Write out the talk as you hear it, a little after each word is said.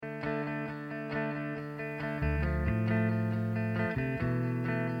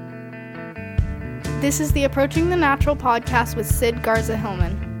This is the Approaching the Natural podcast with Sid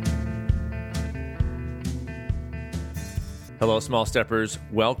Garza-Hillman. Hello, Small Steppers.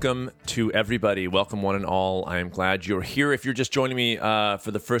 Welcome to everybody. Welcome one and all. I am glad you're here. If you're just joining me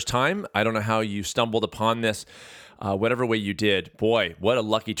for the first time, I don't know how you stumbled upon this. Whatever way you did, boy, what a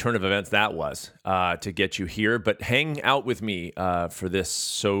lucky turn of events that was to get you here. But hang out with me for this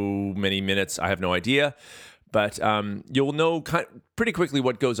so many minutes. I have no idea. But you'll know pretty quickly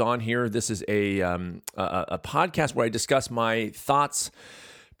what goes on here. This is a podcast where I discuss my thoughts,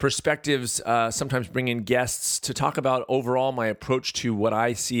 perspectives, sometimes bring in guests to talk about overall my approach to what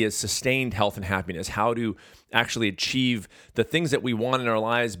I see as sustained health and happiness, how to actually achieve the things that we want in our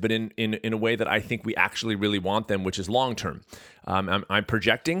lives, but in a way that I think we actually really want them, which is long-term. I'm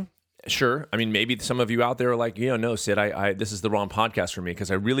projecting. Sure. I mean, maybe some of you out there are like, no, Sid, this is the wrong podcast for me because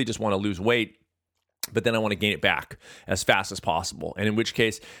I really just want to lose weight. But then I want to gain it back as fast as possible. And in which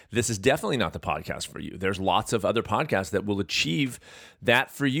case, this is definitely not the podcast for you. There's lots of other podcasts that will achieve that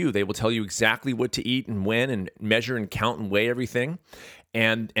for you. They will tell you exactly what to eat and when and measure and count and weigh everything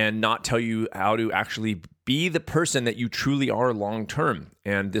and not tell you how to actually be the person that you truly are long term.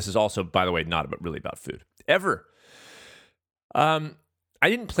 And this is also, by the way, not really about food. Ever. I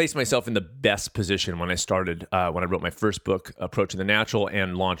didn't place myself in the best position when I started, when I wrote my first book, Approaching the Natural,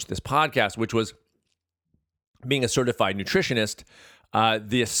 and launched this podcast, which was being a certified nutritionist.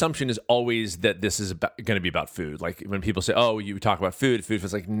 The assumption is always that this is going to be about food. Like when people say, oh, you talk about food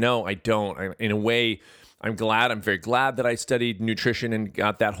feels like, no, I don't. In a way, I'm very glad that I studied nutrition and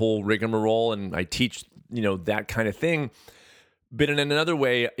got that whole rigmarole and I teach, that kind of thing. But in another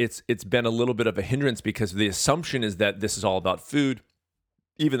way, it's been a little bit of a hindrance because the assumption is that this is all about food.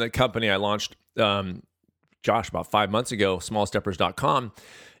 Even the company I launched, about 5 months ago, smallsteppers.com,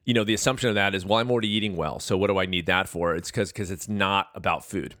 the assumption of that is, well, I'm already eating well, so what do I need that for? It's because it's not about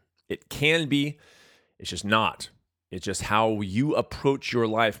food. It can be, it's just not. It's just how you approach your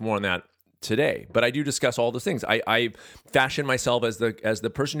life. More on that today. But I do discuss all those things. I fashion myself as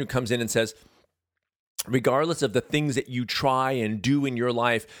the person who comes in and says, regardless of the things that you try and do in your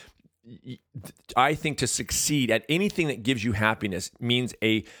life, I think to succeed at anything that gives you happiness means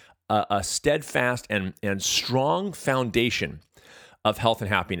a steadfast and strong foundation of health and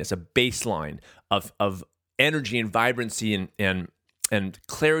happiness, a baseline of energy and vibrancy and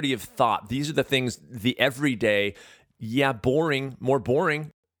clarity of thought. These are the things, the everyday, more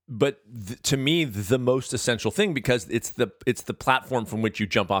boring, but to me, the most essential thing because it's the platform from which you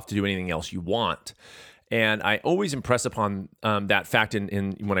jump off to do anything else you want. And I always impress upon that fact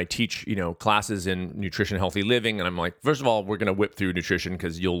in when I teach, classes in nutrition, healthy living. And I'm like, first of all, we're going to whip through nutrition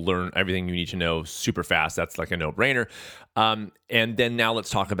because you'll learn everything you need to know super fast. That's like a no-brainer. And then now let's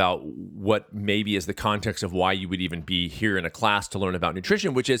talk about what maybe is the context of why you would even be here in a class to learn about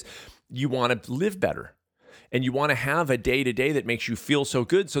nutrition, which is you want to live better. And you want to have a day-to-day that makes you feel so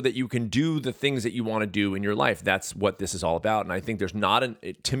good so that you can do the things that you want to do in your life. That's what this is all about. And I think there's not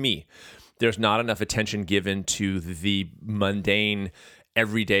enough attention given to the mundane,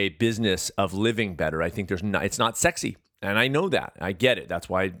 everyday business of living better. I think it's not sexy. And I know that. I get it. That's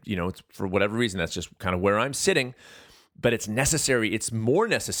why, it's for whatever reason, that's just kind of where I'm sitting. But it's necessary. It's more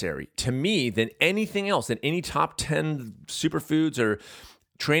necessary to me than anything else, than any top 10 superfoods or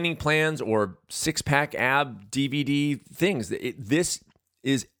training plans or six-pack ab DVD things. This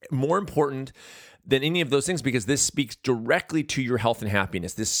is more important than any of those things because this speaks directly to your health and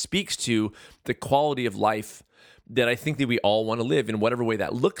happiness. This speaks to the quality of life that I think that we all want to live in whatever way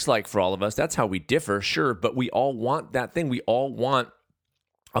that looks like for all of us. That's how we differ, sure, but we all want that thing. We all want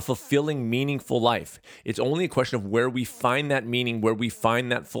a fulfilling, meaningful life. It's only a question of where we find that meaning, where we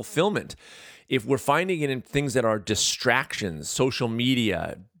find that fulfillment. If we're finding it in things that are distractions, social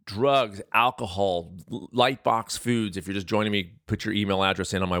media, drugs, alcohol, Lightbox foods. If you're just joining me, put your email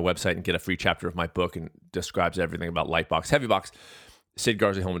address in on my website and get a free chapter of my book and describes everything about Lightbox, Heavybox,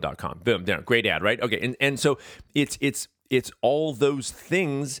 SidGarzaHillman.com. Boom, there, great ad, right? Okay, and so it's all those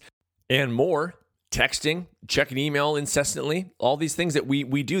things and more. Texting, checking email incessantly, all these things that we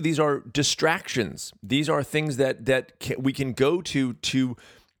do. These are distractions. These are things that we can go to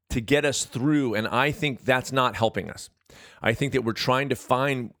get us through, and I think that's not helping us. I think that we're trying to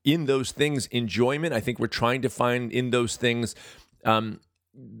find in those things enjoyment. I think we're trying to find in those things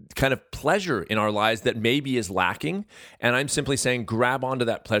kind of pleasure in our lives that maybe is lacking. And I'm simply saying, grab onto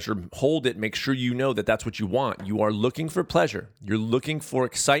that pleasure, hold it, make sure you know that that's what you want. You are looking for pleasure. You're looking for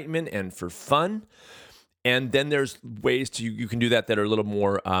excitement and for fun. And then there's ways you can do that are a little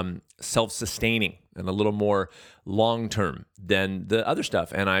more self-sustaining and a little more long-term than the other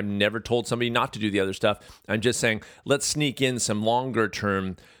stuff. And I've never told somebody not to do the other stuff. I'm just saying, let's sneak in some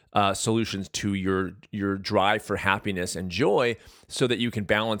longer-term solutions to your drive for happiness and joy, so that you can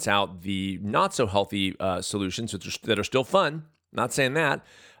balance out the not so healthy solutions that are still fun. Not saying that,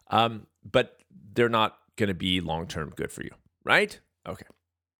 but they're not going to be long-term good for you, right? Okay.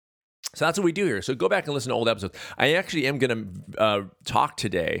 So that's what we do here. So go back and listen to old episodes. I actually am going to talk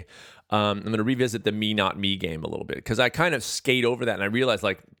today. I'm going to revisit the Me Not Me game a little bit, because I kind of skate over that and I realized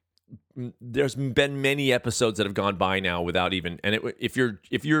like there's been many episodes that have gone by now without even, and if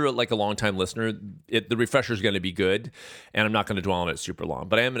you're like a longtime listener, the refresher is going to be good, and I'm not going to dwell on it super long,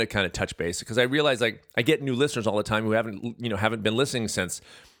 but I am going to kind of touch base, because I realize like I get new listeners all the time who haven't been listening since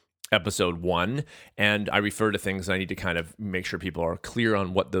episode 1, and I refer to things, and I need to kind of make sure people are clear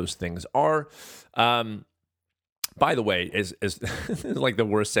on what those things are. By the way, is like the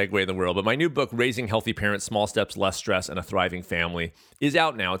worst segue in the world, but my new book, Raising Healthy Parents, Small Steps, Less Stress, and a Thriving Family, is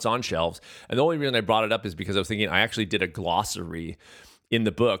out now. It's on shelves. And the only reason I brought it up is because I was thinking I actually did a glossary in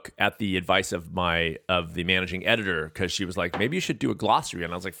the book at the advice of the managing editor, because she was like, maybe you should do a glossary.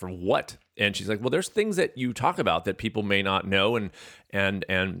 And I was like, for what? And she's like, well, there's things that you talk about that people may not know, and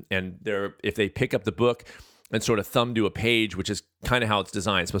they're, if they pick up the book and sort of thumb to a page, which is kind of how it's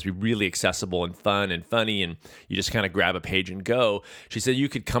designed. It's supposed to be really accessible and fun and funny, and you just kind of grab a page and go. She said you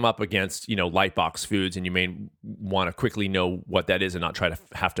could come up against, Lightbox Foods, and you may want to quickly know what that is and not try to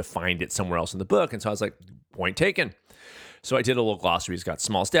have to find it somewhere else in the book. And so I was like, point taken. So I did a little glossary. It's got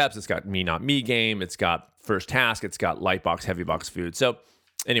Small Steps. It's got Me Not Me game. It's got First Task. It's got Lightbox, Heavy Box Food. So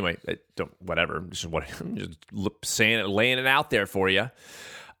anyway, I'm just saying it, laying it out there for you.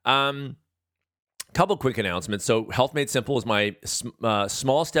 Couple quick announcements. So Health Made Simple is my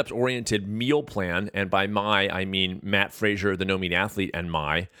small steps oriented meal plan. And by I mean Matt Frazier, the No Meat Athlete, and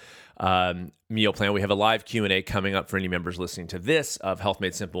my meal plan. We have a live Q&A coming up for any members listening to this of Health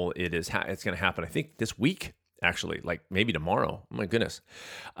Made Simple. It's going to happen, I think, this week, actually, like maybe tomorrow. Oh my goodness.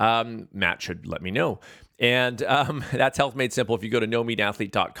 Matt should let me know. And that's Health Made Simple. If you go to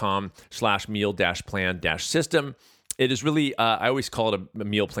nomeatathlete.com/meal-plan-system, it is really, I always call it a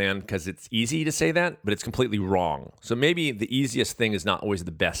meal plan because it's easy to say that, but it's completely wrong. So maybe the easiest thing is not always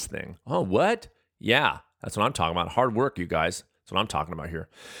the best thing. Oh, what? Yeah, that's what I'm talking about. Hard work, you guys. That's what I'm talking about here.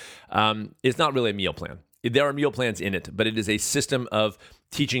 It's not really a meal plan. There are meal plans in it, but it is a system of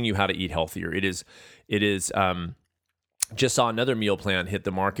teaching you how to eat healthier. It is. Just saw another meal plan hit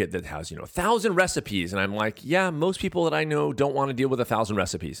the market that has, 1,000 recipes. And I'm like, yeah, most people that I know don't want to deal with 1,000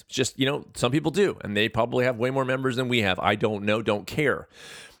 recipes. It's just, some people do. And they probably have way more members than we have. I don't know, don't care.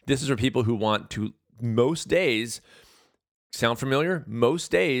 This is for people who want to, most days, sound familiar?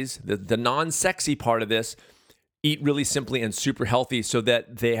 Most days, the non-sexy part of this, eat really simply and super healthy so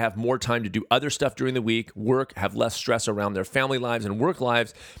that they have more time to do other stuff during the week, work, have less stress around their family lives and work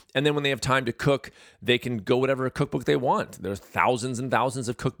lives. And then when they have time to cook, they can go whatever cookbook they want. There's thousands and thousands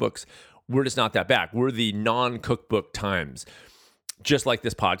of cookbooks. We're just not that back. We're the non-cookbook times. Just like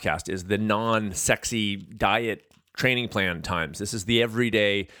this podcast is the non-sexy diet training plan times. This is the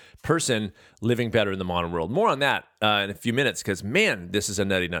everyday person living better in the modern world. More on that in a few minutes, because man, this is a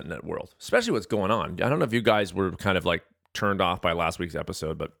nutty nut world, especially what's going on. I don't know if you guys were kind of like turned off by last week's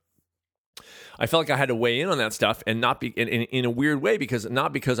episode, but I felt like I had to weigh in on that stuff, and not be in a weird way, because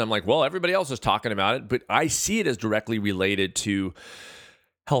I'm like, well, everybody else is talking about it, but I see it as directly related to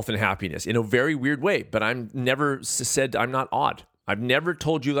health and happiness in a very weird way. But I'm never said I'm not odd. I've never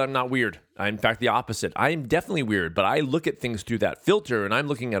told you that I'm not weird. In fact, the opposite. I am definitely weird, but I look at things through that filter, and I'm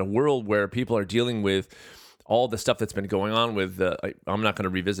looking at a world where people are dealing with all the stuff that's been going on with I'm not going to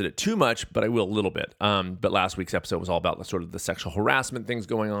revisit it too much, but I will a little bit. But last week's episode was all about the sort of the sexual harassment things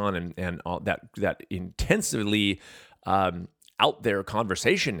going on, and all that intensively out there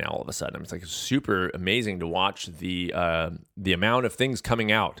conversation now all of a sudden. It's like super amazing to watch the amount of things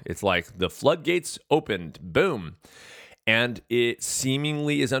coming out. It's like the floodgates opened, boom. And it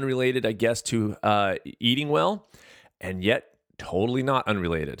seemingly is unrelated, I guess, to eating well, and yet totally not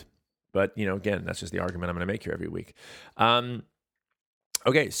unrelated. But, again, that's just the argument I'm going to make here every week.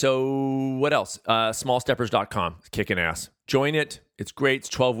 Okay, so what else? Smallsteppers.com, kicking ass. Join it. It's great. It's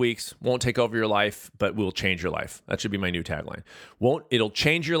 12 weeks. Won't take over your life, but will change your life. That should be my new tagline. It'll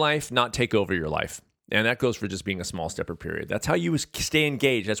change your life, not take over your life. And that goes for just being a small stepper, period. That's how you stay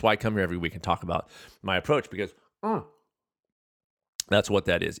engaged. That's why I come here every week and talk about my approach, because that's what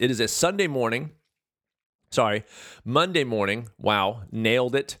that is. It is a Monday morning. Wow,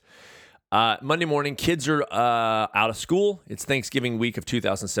 nailed it. Monday morning, kids are out of school. It's Thanksgiving week of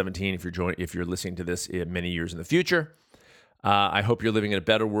 2017. If you're listening to this in many years in the future, I hope you're living in a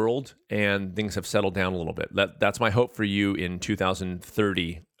better world and things have settled down a little bit. That's my hope for you in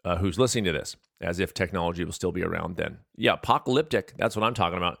 2030. Who's listening to this? as if technology will still be around then. Yeah, apocalyptic. That's what I'm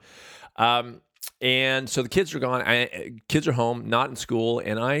talking about. And so the kids are gone. Kids are home, not in school.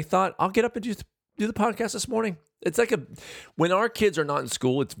 And I thought, I'll get up and do the podcast this morning. It's like when our kids are not in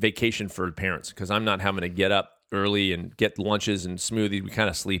school, it's vacation for parents because I'm not having to get up early and get lunches and smoothies. We kind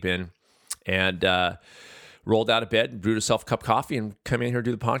of sleep in and rolled out of bed, brewed a cup of coffee and come in here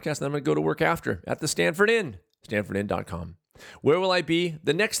to do the podcast. And then I'm going to go to work after at the Stanford Inn, stanfordinn.com. Where will I be?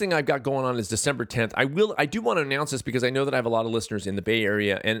 The next thing I've got going on is December 10th. I do want to announce this because I know that I have a lot of listeners in the Bay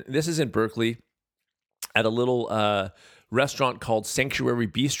Area, and this is in Berkeley at a little restaurant called Sanctuary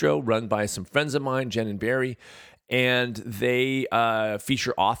Bistro, run by some friends of mine, Jen and Barry, and they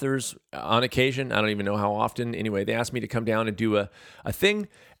feature authors on occasion. I don't even know how often. Anyway, they asked me to come down and do a thing,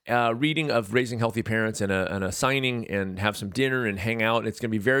 reading of Raising Healthy Parents and a signing and have some dinner and hang out. It's going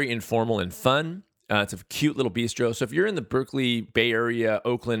to be very informal and fun. It's a cute little bistro. So if you're in the Berkeley, Bay Area,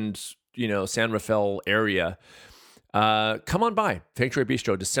 Oakland, San Rafael area, come on by Sanctuary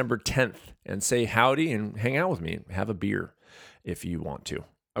Bistro December 10th and say howdy and hang out with me. Have a beer if you want to.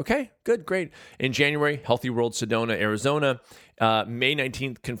 Okay, good, great. In January, Healthy World Sedona, Arizona. May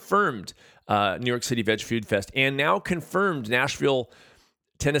 19th, confirmed New York City Veg Food Fest. And now confirmed Nashville,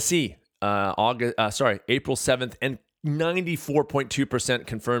 Tennessee, April 7th. And 94.2%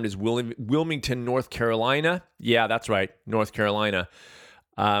 confirmed is Wilmington, North Carolina. Yeah, that's right, North Carolina.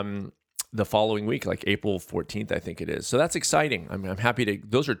 The following week, like April 14th, I think it is. So that's exciting. I'm happy to.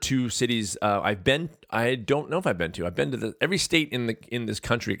 Those are two cities I've been. I don't know if I've been to. I've been to every state in this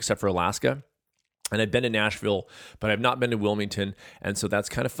country except for Alaska, and I've been to Nashville, but I've not been to Wilmington. And so that's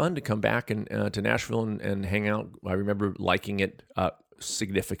kind of fun to come back and to Nashville and hang out. I remember liking it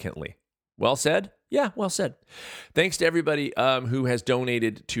significantly. Well said. Yeah, well said. Thanks to everybody who has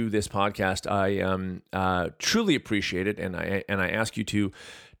donated to this podcast. I truly appreciate it, and I ask you to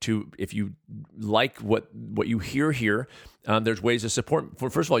if you like what you hear here, there's ways to support.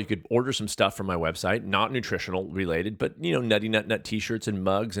 First of all, you could order some stuff from my website, not nutritional related, but Nutty Nut T-shirts and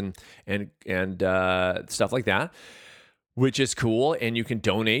mugs and stuff like that, which is cool. And you can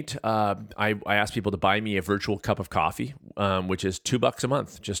donate. I ask people to buy me a virtual cup of coffee, which is $2 a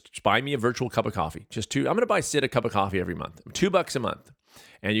month. Just buy me a virtual cup of coffee. I'm going to buy Sid a cup of coffee every month. $2 a month.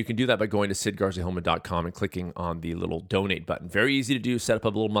 And you can do that by going to sidgarzahillman.com and clicking on the little donate button. Very easy to do. Set up a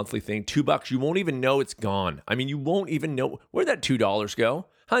little monthly thing. $2. You won't even know it's gone. I mean, you won't even know. Where'd that $2 go?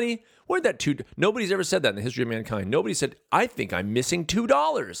 Honey, where'd that Nobody's ever said that in the history of mankind. Nobody said, I think I'm missing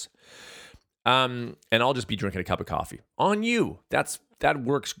 $2. And I'll just be drinking a cup of coffee on you. That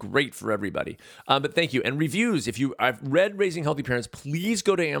works great for everybody. But thank you. And reviews, I've read Raising Healthy Parents, please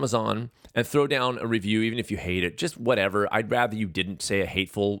go to Amazon and throw down a review, even if you hate it, just whatever. I'd rather you didn't say a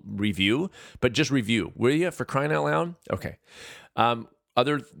hateful review, but just review. Will you, for crying out loud? Okay.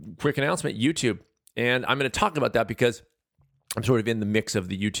 Other quick announcement, YouTube. And I'm going to talk about that because I'm sort of in the mix of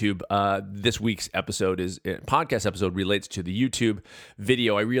the YouTube. This week's podcast episode relates to the YouTube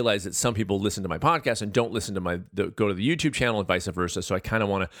video. I realize that some people listen to my podcast and don't listen to go to the YouTube channel and vice versa. So I kind of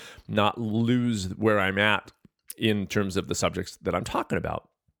want to not lose where I'm at in terms of the subjects that I'm talking about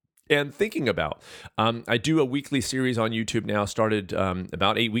and thinking about. I do a weekly series on YouTube now, started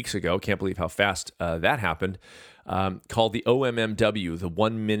about 8 weeks ago. Can't believe how fast that happened. Called the OMMW, the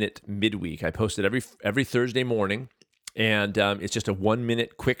 1 minute midweek. I post it every Thursday morning. And it's just a 1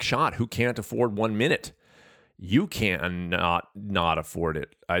 minute quick shot. Who can't afford 1 minute? You cannot not afford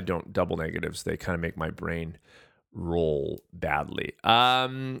it. I don't. Double negatives. They kind of make my brain roll badly.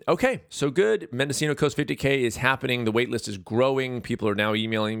 Okay, so good. Mendocino Coast 50K is happening. The wait list is growing. People are now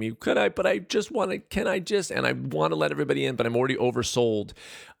emailing me. Can I just, and I want to let everybody in, but I'm already oversold.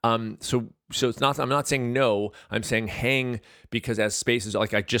 So it's not, I'm not saying no, I'm saying hang, because as spaces,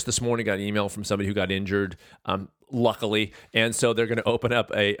 like I just this morning got an email from somebody who got injured, luckily. And so they're going to open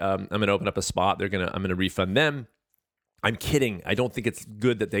up I'm going to open up a spot. I'm going to refund them. I'm kidding. I don't think it's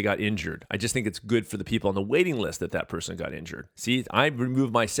good that they got injured. I just think it's good for the people on the waiting list that person got injured. See, I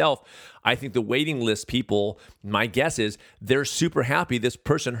removed myself. I think the waiting list people, my guess is they're super happy this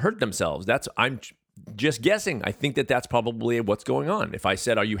person hurt themselves. I'm just guessing. I think that's probably what's going on. If I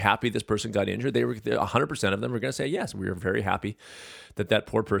said, are you happy this person got injured? 100% of them are going to say, yes, we are very happy that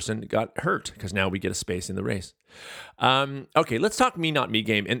poor person got hurt, because now we get a space in the race. Okay, let's talk me, not me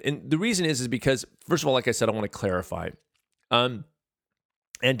game. And the reason is because, first of all, like I said, I want to clarify and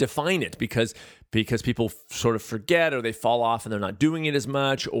define it, because people sort of forget, or they fall off and they're not doing it as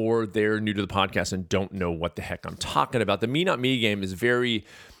much, or they're new to the podcast and don't know what the heck I'm talking about. The me, not me game is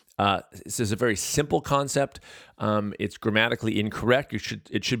this is a very simple concept. It's grammatically incorrect.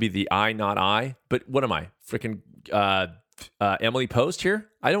 It should be the I, not I. But what am I? Freaking Emily Post here?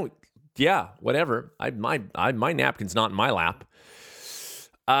 I don't yeah, whatever. My napkin's not in my lap.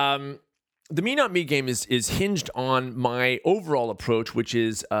 The Me Not Me game is hinged on my overall approach, which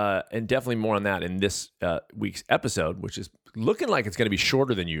is, and definitely more on that in this week's episode, which is looking like it's going to be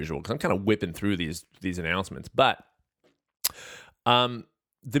shorter than usual because I'm kind of whipping through these announcements. But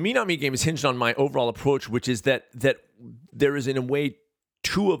the Me Not Me game is hinged on my overall approach, which is that there is in a way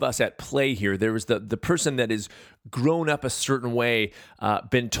two of us at play here. There is the person that is grown up a certain way,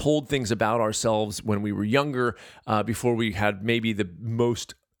 been told things about ourselves when we were younger, before we had maybe the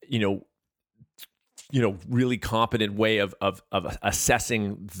most, really competent way of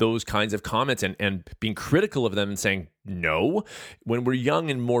assessing those kinds of comments and being critical of them and saying no. When we're young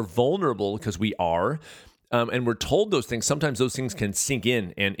and more vulnerable, because we are, and we're told those things, sometimes those things can sink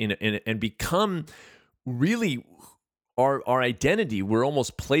in and become really our identity. We're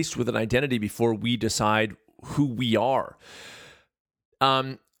almost placed with an identity before we decide who we are.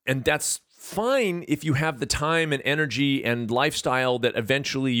 And that's fine if you have the time and energy and lifestyle that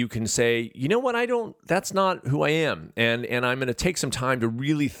eventually you can say, you know what, that's not who I am. And I'm going to take some time to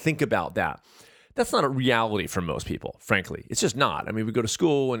really think about that. That's not a reality for most people, frankly. It's just not. I mean, we go to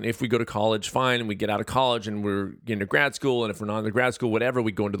school, and if we go to college, fine, and we get out of college and we're into grad school, and if we're not in grad school, whatever,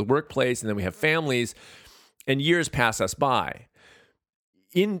 we go into the workplace, and then we have families, and years pass us by.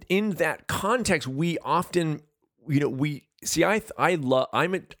 In that context, we often, I'm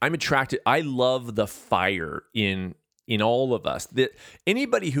attracted. I love the fire in all of us. That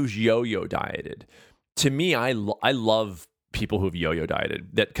anybody who's yo-yo dieted, to me, I love people who have yo-yo dieted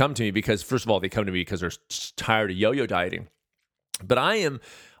that come to me because, first of all, they come to me because they're tired of yo-yo dieting. But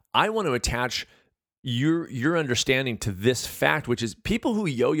I want to attach your understanding to this fact, which is people who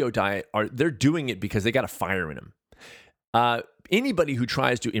yo-yo diet they're doing it because they got a fire in them. Anybody who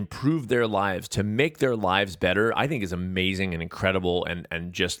tries to improve their lives, to make their lives better, I think is amazing and incredible, and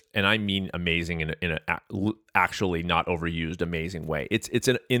I mean amazing in a actually not overused amazing way. It's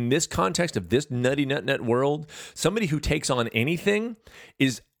in this context of this nutty nut world, somebody who takes on anything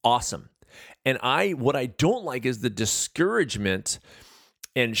is awesome. And what I don't like is the discouragement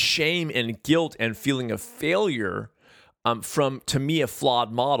and shame and guilt and feeling of failure from, to me, a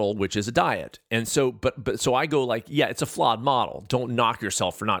flawed model, which is a diet. And so, so I go like, yeah, it's a flawed model. Don't knock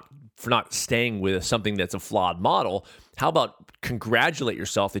yourself for not staying with something that's a flawed model. How about congratulate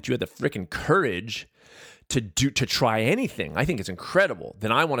yourself that you had the freaking courage to try anything? I think it's incredible.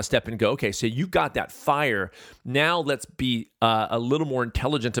 Then I want to step in and go, okay, so you got that fire. Now let's be a little more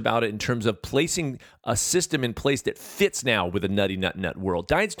intelligent about it in terms of placing a system in place that fits now with the nutty nut world.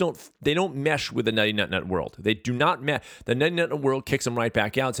 Diets don't mesh with the nutty nut world. They do not mesh. The nutty nut world kicks them right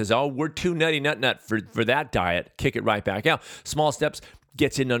back out and says, oh, we're too nutty nut for that diet. Kick it right back out. Small steps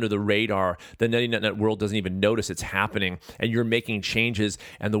gets in under the radar. The nutty nut world doesn't even notice it's happening, and you're making changes,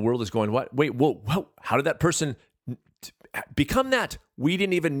 and the world is going, what? Wait, whoa, how did that person become that? We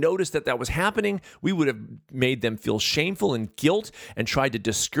didn't even notice that was happening. We would have made them feel shameful and guilt and tried to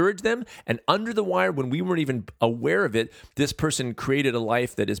discourage them. And under the wire, when we weren't even aware of it, this person created a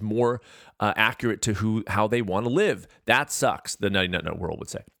life that is more accurate to how they want to live. That sucks, the nutty nut world would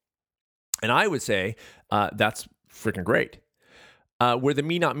say. And I would say that's freaking great. Where the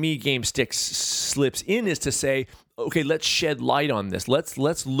Me Not Me game slips in is to say, okay, let's shed light on this.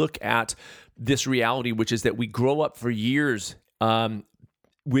 Let's look at this reality, which is that we grow up for years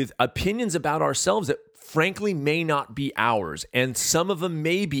with opinions about ourselves that frankly may not be ours. And some of them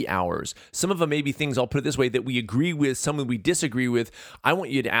may be ours. Some of them may be things, I'll put it this way, that we agree with, some we disagree with. I want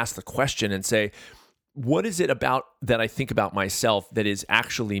you to ask the question and say, what is it about that I think about myself that is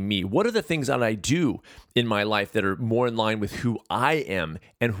actually me? What are the things that I do in my life that are more in line with who I am,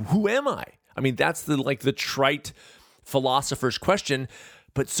 and who am I? I mean, that's the trite philosopher's question,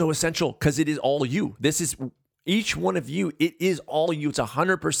 but so essential because it is all you. This is each one of you. It is all you. It's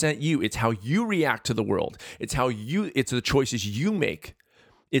 100% you. It's how you react to the world. It's the choices you make.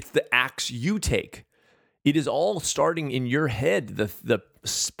 It's the acts you take. It is all starting in your head, the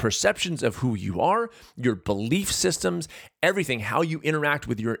perceptions of who you are, your belief systems, everything, how you interact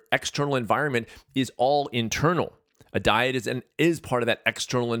with your external environment is all internal. A diet is part of that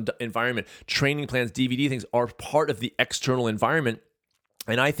external environment. Training plans, DVD things are part of the external environment.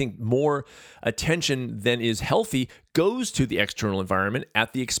 And I think more attention than is healthy goes to the external environment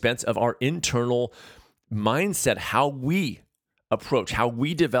at the expense of our internal mindset, how we approach, how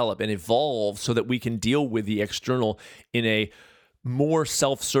we develop and evolve so that we can deal with the external in a more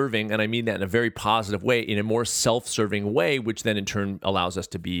self-serving, and I mean that in a very positive way, in a more self-serving way, which then in turn allows us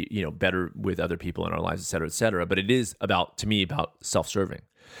to be, better with other people in our lives, et cetera, et cetera. But it is to me, about self-serving.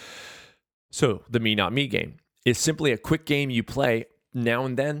 So the Me Not Me game is simply a quick game you play now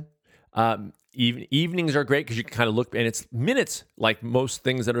and then. Evenings are great because you can kind of look, and it's minutes, like most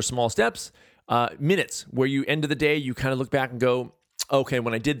things that are small steps, minutes where you end of the day, you kind of look back and go, okay,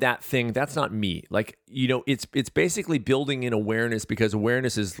 when I did that thing, that's not me. Like, it's basically building in awareness, because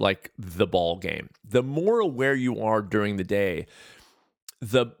awareness is like the ball game. The more aware you are during the day,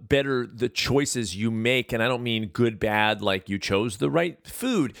 the better the choices you make. And I don't mean good, bad, like you chose the right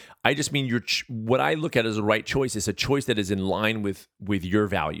food. I just mean what I look at as a right choice is a choice that is in line with your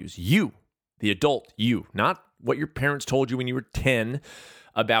values. You, the adult, you, not what your parents told you when you were 10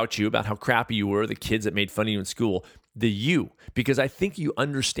 about how crappy you were, the kids that made fun of you in school, the you. Because I think you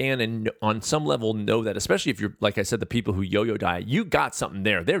understand and on some level know that, especially if you're, like I said, the people who yo-yo diet, you got something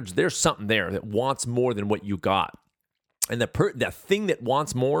there. There's something there that wants more than what you got. And that thing that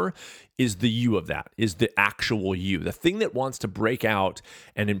wants more is the you of that, is the actual you. The thing that wants to break out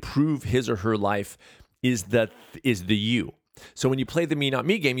and improve his or her life is the you. So when you play the me, not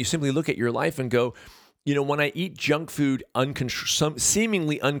me game, you simply look at your life and go, when I eat junk food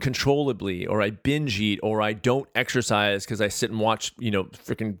seemingly uncontrollably, or I binge eat, or I don't exercise because I sit and watch,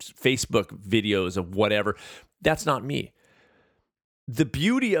 freaking Facebook videos of whatever, that's not me. The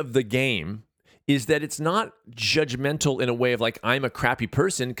beauty of the game is that it's not judgmental in a way of like, I'm a crappy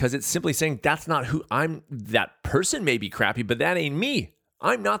person, because it's simply saying that's not who I'm. That person may be crappy, but that ain't me.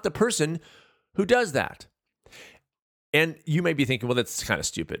 I'm not the person who does that. And you may be thinking, well, that's kind of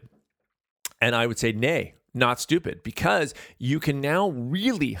stupid. And I would say, nay, not stupid, because you can now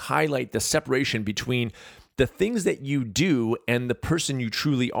really highlight the separation between the things that you do and the person you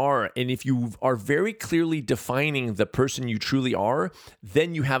truly are. And if you are very clearly defining the person you truly are,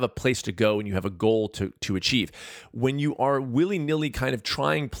 then you have a place to go and you have a goal to achieve. When you are willy-nilly kind of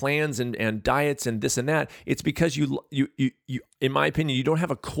trying plans and diets and this and that, it's because you in my opinion, you don't have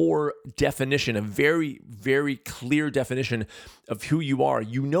a core definition, a very, very clear definition of who you are.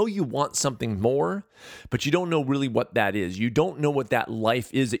 You know you want something more, but you don't know really what that is. You don't know what that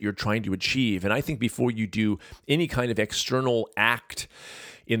life is that you're trying to achieve. And I think before you do any kind of external act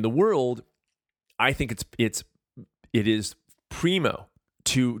in the world, I think it is primo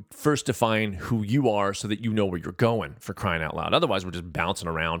to first define who you are so that you know where you're going, for crying out loud. Otherwise, we're just bouncing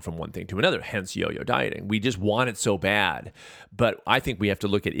around from one thing to another, hence yo-yo dieting. We just want it so bad. But I think we have to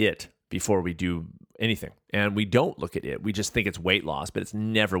look at it before we do anything. And we don't look at it. We just think it's weight loss, but it's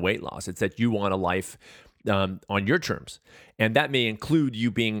never weight loss. It's that you want a life on your terms. And that may include you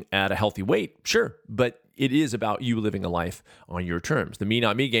being at a healthy weight, sure, but it is about you living a life on your terms. The me,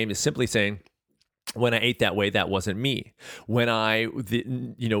 not me game is simply saying, when I ate that way, that wasn't me. When I,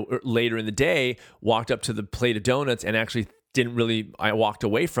 later in the day, walked up to the plate of donuts and actually I walked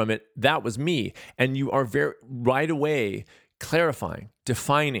away from it, that was me. And you are right away clarifying,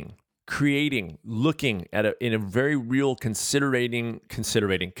 defining, creating, looking at in a very real, considerate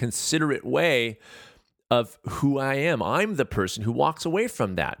way of who I am. I'm the person who walks away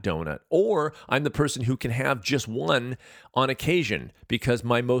from that donut, or I'm the person who can have just one on occasion because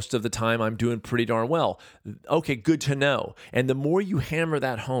most of the time I'm doing pretty darn well. Okay, good to know. And the more you hammer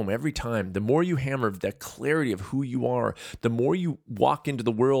that home every time, the more you hammer the clarity of who you are, the more you walk into the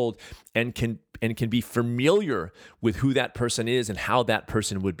world and can be familiar with who that person is and how that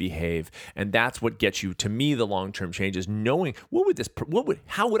person would behave. And that's what gets you, to me, the long-term change is knowing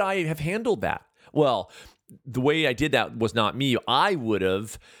how would I have handled that? Well, the way I did that was not me. I would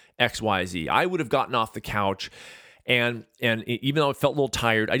have XYZ. I would have gotten off the couch and even though I felt a little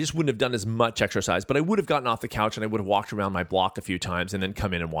tired, I just wouldn't have done as much exercise, but I would have gotten off the couch and I would have walked around my block a few times and then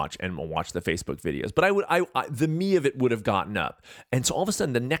come in and watch the Facebook videos. But the me of it would have gotten up. And so all of a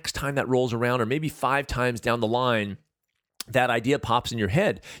sudden, the next time that rolls around, or maybe 5 times down the line, that idea pops in your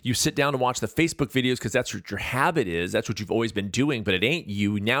head. You sit down and watch the Facebook videos because that's what your habit is. That's what you've always been doing, but it ain't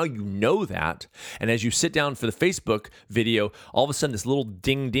you. Now you know that. And as you sit down for the Facebook video, all of a sudden this little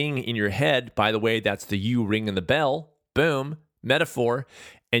ding ding in your head, by the way, that's the you ringing the bell, boom, metaphor.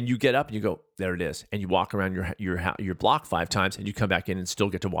 And you get up and you go, there it is. And you walk around your block 5 times and you come back in and still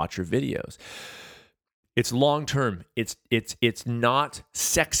get to watch your videos. It's long term. It's not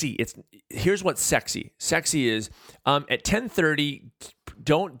sexy. Here's what's sexy. Sexy is at 10:30.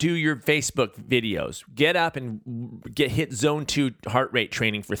 Don't do your Facebook videos. Get up and hit zone 2 heart rate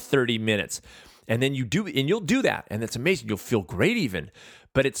training for 30 minutes, and then you'll do that, and that's amazing. You'll feel great even,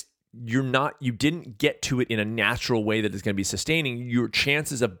 but you didn't get to it in a natural way that is going to be sustaining. Your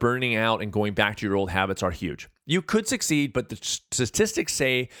chances of burning out and going back to your old habits are huge. You could succeed, but the statistics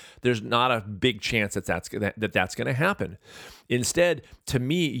say there's not a big chance that's going to happen. Instead, to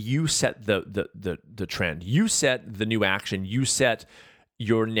me, you set the trend. You set the new action. You set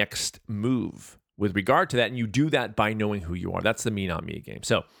your next move with regard to that, and you do that by knowing who you are. That's the me, not me game.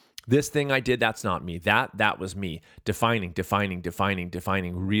 So This thing I did, that's not me. That was me. Defining,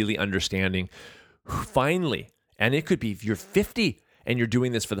 really understanding. Finally, and it could be if you're 50 and you're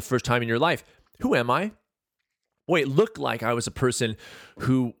doing this for the first time in your life. Who am I? Boy, it looked like I was a person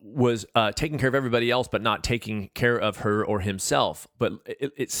who was taking care of everybody else, but not taking care of her or himself. But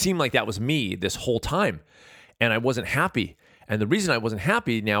it seemed like that was me this whole time. And I wasn't happy. And the reason I wasn't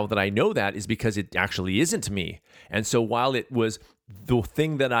happy now that I know that is because it actually isn't me. And so while it was the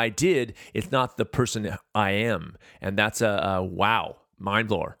thing that I did, it's not the person I am. And that's a wow, mind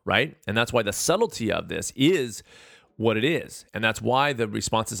blower, right? And that's why the subtlety of this is what it is. And that's why the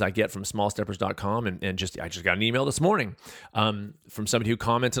responses I get from smallsteppers.com and I just got an email this morning from somebody who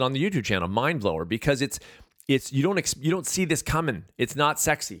commented on the YouTube channel, mind blower, because it's you don't see this coming. It's not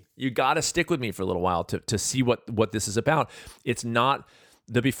sexy. You got to stick with me for a little while to see what this is about. It's not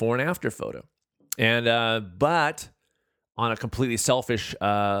the before and after photo. And but on a completely selfish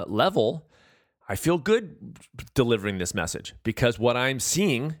level, I feel good delivering this message because what I'm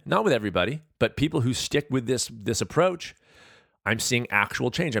seeing, not with everybody, but people who stick with this approach, I'm seeing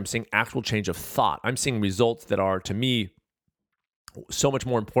actual change. I'm seeing actual change of thought. I'm seeing results that are, to me, so much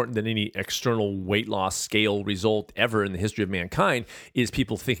more important than any external weight loss scale result ever in the history of mankind is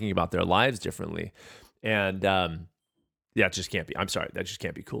people thinking about their lives differently. And it just can't be. I'm sorry, that just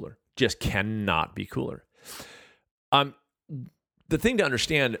can't be cooler. Just cannot be cooler. The thing to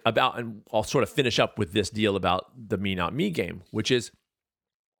understand about, and I'll sort of finish up with this deal about the me, not me game, which is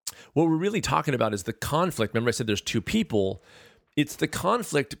what we're really talking about is the conflict. Remember I said there's two people. It's the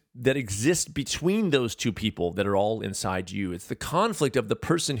conflict that exists between those two people that are all inside you. It's the conflict of the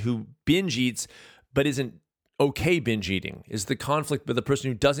person who binge eats but isn't okay binge eating. It's the conflict with the person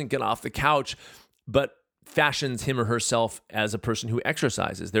who doesn't get off the couch but fashions him or herself as a person who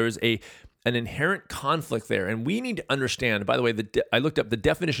exercises. There is an inherent conflict there. And we need to understand, by the way, I looked up the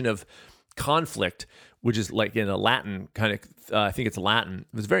definition of conflict, which is like in a Latin kind of, I think it's Latin.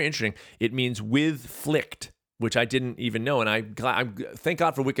 It was very interesting. It means with flict, which I didn't even know. And I thank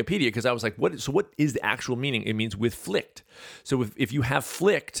God for Wikipedia because I was like, what is the actual meaning? It means with flict. So if you have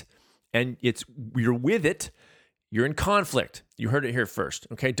flict and you're with it, you're in conflict. You heard it here first.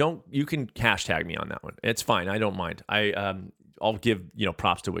 Okay. You can hashtag me on that one. It's fine. I don't mind. I'll give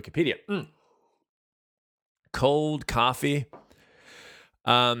props to Wikipedia. Cold coffee.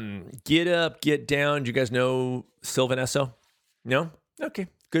 Get up, get down. Do you guys know Sylvan Esso? No? Okay.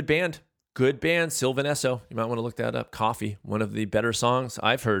 Good band, Sylvan Esso. You might want to look that up. Coffee, one of the better songs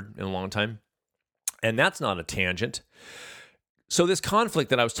I've heard in a long time. And that's not a tangent. So this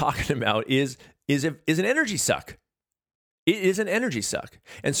conflict that I was talking about is an energy suck. It is an energy suck.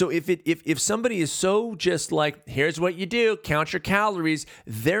 And so if somebody is so just like, here's what you do, count your calories,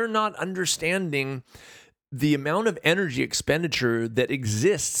 they're not understanding the amount of energy expenditure that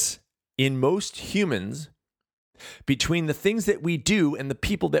exists in most humans between the things that we do and the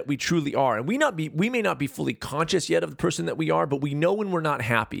people that we truly are. And we may not be fully conscious yet of the person that we are, but we know when we're not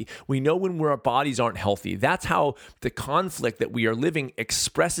happy. We know when our bodies aren't healthy. That's how the conflict that we are living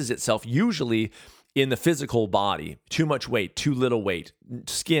expresses itself usually in the physical body. Too much weight, too little weight,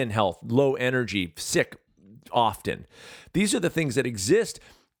 skin health, low energy, sick often. These are the things that exist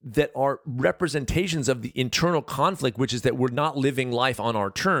that are representations of the internal conflict, which is that we're not living life on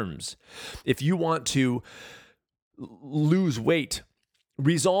our terms. If you want to lose weight,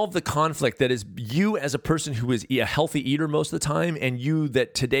 resolve the conflict that is you as a person who is a healthy eater most of the time, and you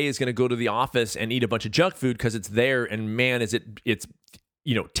that today is going to go to the office and eat a bunch of junk food because it's there, and man, it's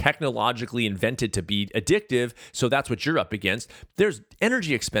technologically invented to be addictive. So that's what you're up against. There's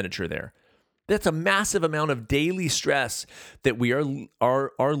energy expenditure there. That's a massive amount of daily stress that we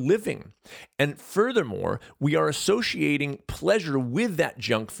are living. And furthermore, we are associating pleasure with that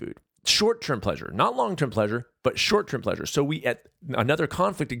junk food. Short-term pleasure, not long-term pleasure, but short-term pleasure. So another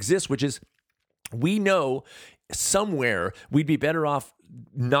conflict exists, which is we know somewhere we'd be better off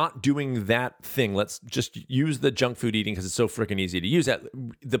not doing that thing. Let's just use the junk food eating because it's so freaking easy to use that.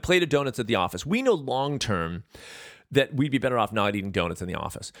 The plate of donuts at the office. We know long-term that we'd be better off not eating donuts in the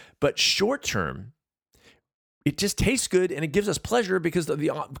office. But short-term, it just tastes good and it gives us pleasure because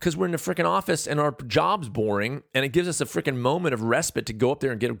we're in the freaking office and our job's boring, and it gives us a freaking moment of respite to go up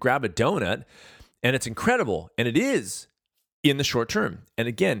there and grab a donut, and it's incredible. And it is in the short term. And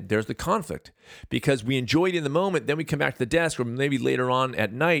again, there's the conflict because we enjoy it in the moment, then we come back to the desk, or maybe later on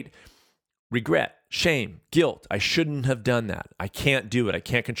at night, regret, shame, guilt. I shouldn't have done that. I can't do it. I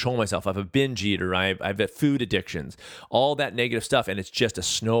can't control myself. I'm a binge eater. I've food addictions, all that negative stuff. And it's just a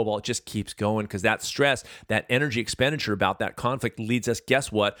snowball. It just keeps going because that stress, that energy expenditure about that conflict leads us,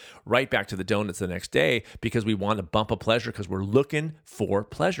 guess what? Right back to the donuts the next day because we want a bump of pleasure because we're looking for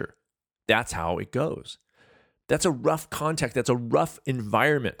pleasure. That's how it goes. That's a rough context. That's a rough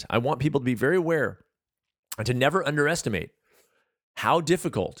environment. I want people to be very aware and to never underestimate how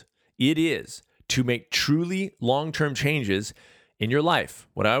difficult it is to make truly long-term changes in your life.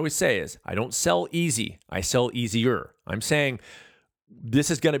 What I always say is, I don't sell easy, I sell easier. I'm saying this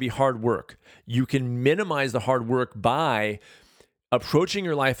is going to be hard work. You can minimize the hard work by approaching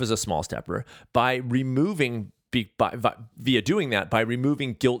your life as a small stepper, by removing via doing that, by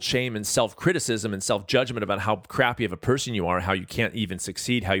removing guilt, shame, and self-criticism and self-judgment about how crappy of a person you are, how you can't even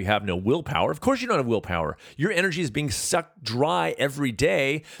succeed, how you have no willpower. Of course you don't have willpower. Your energy is being sucked dry every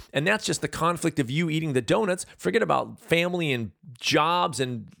day, and that's just the conflict of you eating the donuts. Forget about family and jobs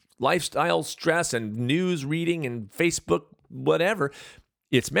and lifestyle stress and news reading and Facebook, whatever.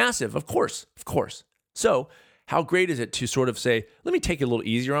 It's massive, of course. So how great is it to sort of say, let me take it a little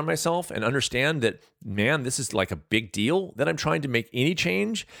easier on myself and understand that, man, this is like a big deal that I'm trying to make any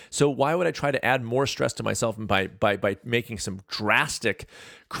change. So why would I try to add more stress to myself and by making some drastic,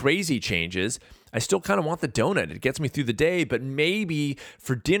 crazy changes? I still kind of want the donut. It gets me through the day, but maybe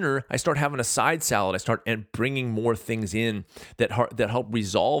for dinner, I start having a side salad. I start bringing more things in that help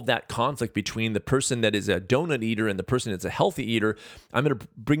resolve that conflict between the person that is a donut eater and the person that's a healthy eater. I'm going to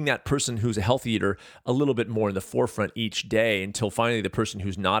bring that person who's a healthy eater a little bit more in the forefront each day until finally the person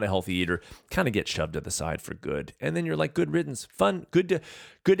who's not a healthy eater kind of gets shoved to the side for good. And then you're like, good riddance, fun, good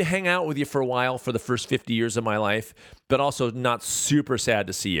to hang out with you for a while for the first 50 years of my life, but also not super sad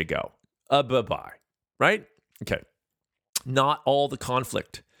to see you go. Bye-bye, right? Okay. Not all the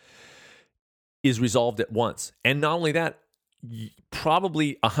conflict is resolved at once. And not only that,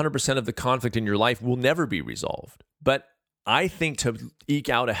 probably 100% of the conflict in your life will never be resolved. But I think to eke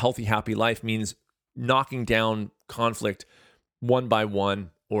out a healthy, happy life means knocking down conflict one by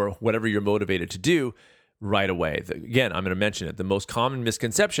one or whatever you're motivated to do right away. Again, I'm going to mention it. The most common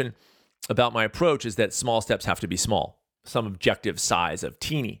misconception about my approach is that small steps have to be small, some objective size of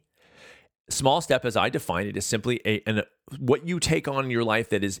teeny. Small step, as I define it, is simply what you take on in your life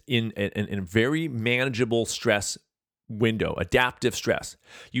that is in a very manageable stress window, adaptive stress.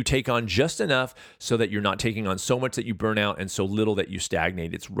 You take on just enough so that you're not taking on so much that you burn out and so little that you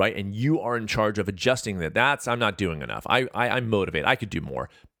stagnate. It's right, and you are in charge of adjusting that. I'm not doing enough. I'm motivated. I could do more.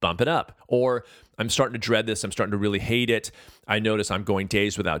 Bump it up. Or I'm starting to dread this. I'm starting to really hate it. I notice I'm going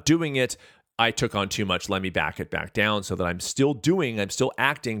days without doing it. I took on too much. Let me back it back down so that I'm still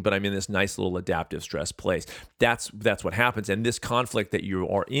acting, but I'm in this nice little adaptive stress place. That's what happens. And this conflict that you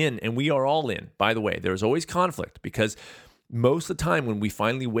are in, and we are all in, by the way, there's always conflict because most of the time when we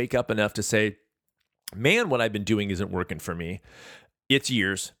finally wake up enough to say, man, what I've been doing isn't working for me, it's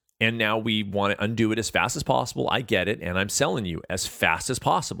years. And now we want to undo it as fast as possible. I get it. And I'm selling you as fast as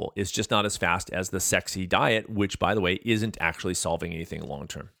possible. It's just not as fast as the sexy diet, which, by the way, isn't actually solving anything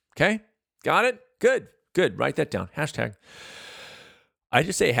long-term. Okay? Got it? Good. Write that down. Hashtag. I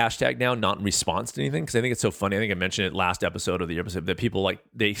just say hashtag now, not in response to anything, because I think it's so funny. I think I mentioned it last episode of the episode that people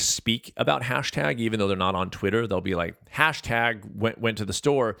they speak about hashtag, even though they're not on Twitter. They'll be like, hashtag went to the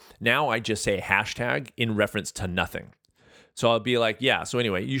store. Now I just say hashtag in reference to nothing. So I'll be like, yeah, so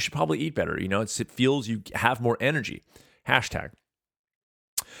anyway, you should probably eat better. It feels you have more energy. Hashtag.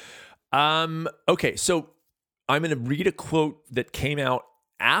 Okay, so I'm going to read a quote that came out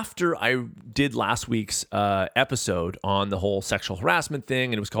after I did last week's episode on the whole sexual harassment thing,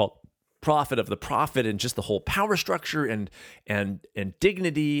 and it was called "Profit of the Prophet" and just the whole power structure and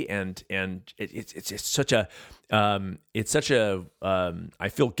dignity and it's such a I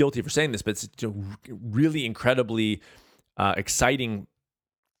feel guilty for saying this, but it's a really incredibly exciting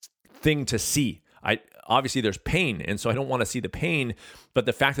thing to see. Obviously there's pain, and so I don't want to see the pain, but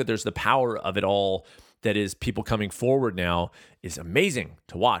the fact that there's the power of it all. That is people coming forward now is amazing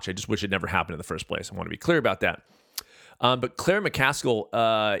to watch. I just wish it never happened in the first place. I want to be clear about that. But Claire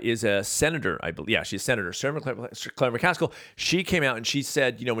McCaskill is a senator, I believe. Yeah, she's a senator. Claire McCaskill. She came out and she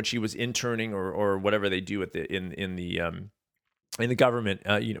said, when she was interning or whatever they do at in the government,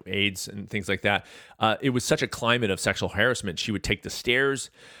 AIDS and things like that, it was such a climate of sexual harassment. She would take the stairs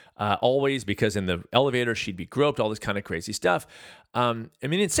always because in the elevator she'd be groped, all this kind of crazy stuff.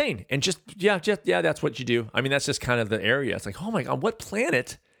 Insane. And just that's what you do. That's just kind of the area. It's like, oh my God, what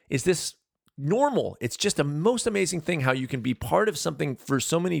planet is this normal? It's just the most amazing thing how you can be part of something for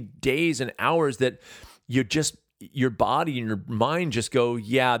so many days and hours that your body and your mind just go,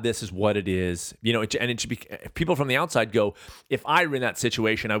 yeah, this is what it is. And it should be, people from the outside go, if I were in that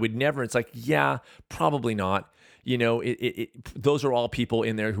situation, I would never. It's like, yeah, probably not. Those are all people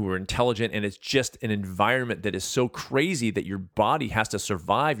in there who are intelligent, and it's just an environment that is so crazy that your body has to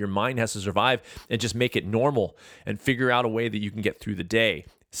survive, your mind has to survive, and just make it normal and figure out a way that you can get through the day.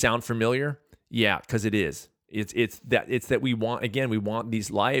 Sound familiar? Yeah, because it is. It's that we want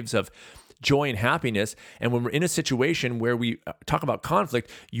these lives of joy and happiness. And when we're in a situation where we talk about conflict,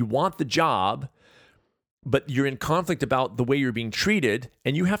 you want the job, but you're in conflict about the way you're being treated,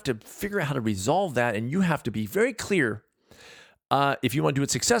 and you have to figure out how to resolve that, and you have to be very clear, if you want to do it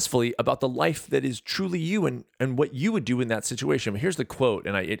successfully, about the life that is truly you and what you would do in that situation. But here's the quote,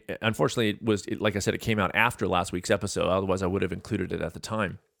 and unfortunately, like I said, it came out after last week's episode. Otherwise, I would have included it at the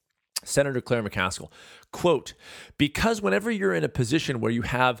time. Senator Claire McCaskill, quote, "Because whenever you're in a position where you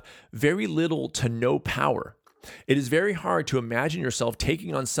have very little to no power, it is very hard to imagine yourself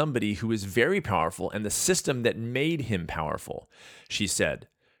taking on somebody who is very powerful and the system that made him powerful," she said.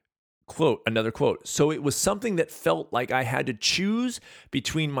 Quote, another quote, "So it was something that felt like I had to choose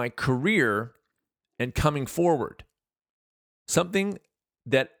between my career and coming forward. Something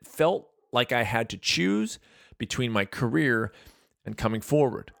that felt like I had to choose between my career and coming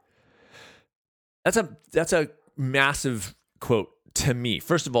forward." That's a massive quote to me.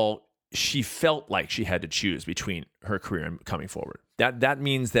 First of all, she felt like she had to choose between her career and coming forward. That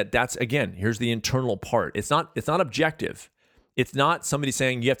means that's, again, here's the internal part. It's not objective. It's not somebody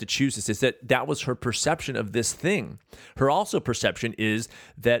saying you have to choose this. It's that was her perception of this thing. Her also perception is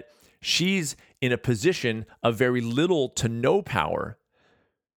that she's in a position of very little to no power.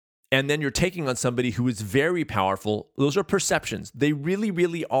 And then you're taking on somebody who is very powerful. Those are perceptions. They really,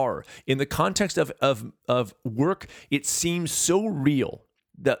 really are. In the context of work, it seems so real.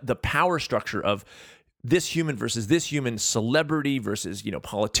 The power structure of this human versus this human, celebrity versus,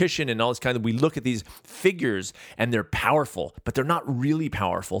 politician, and all this kind of, we look at these figures and they're powerful, but they're not really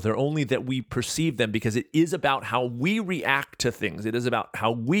powerful. They're only that we perceive them, because it is about how we react to things. It is about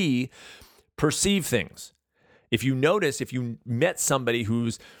how we perceive things. If you notice, if you met somebody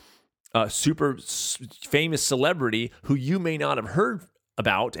who's a super famous celebrity who you may not have heard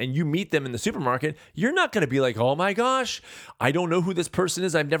about, and you meet them in the supermarket, you're not going to be like, oh my gosh, I don't know who this person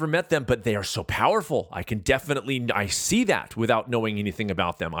is. I've never met them, but they are so powerful. I see that without knowing anything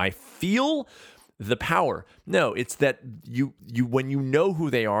about them. I feel the power. No, it's that you when you know who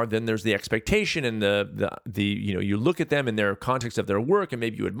they are, then there's the expectation and the you look at them in their context of their work, and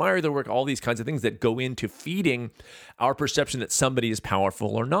maybe you admire their work, all these kinds of things that go into feeding our perception that somebody is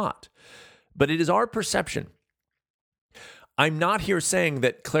powerful or not. But it is our perception. I'm not here saying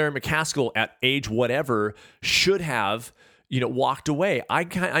that Claire McCaskill at age whatever should have, walked away. I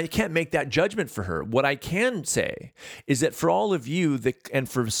can't make that judgment for her. What I can say is that for all of you,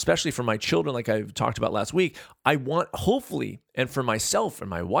 especially for my children, like I talked about last week, I want, hopefully, and for myself and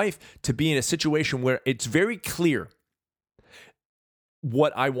my wife, to be in a situation where it's very clear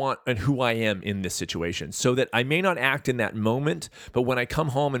what I want and who I am in this situation, so that I may not act in that moment, but when I come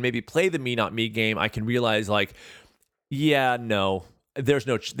home and maybe play the me, not me game, I can realize, like, yeah, no, this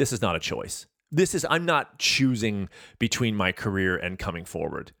is not a choice. I'm not choosing between my career and coming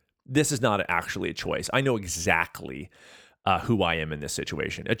forward. This is not actually a choice. I know exactly who I am in this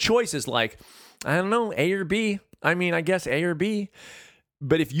situation. A choice is like, I don't know, A or B. I mean, I guess A or B.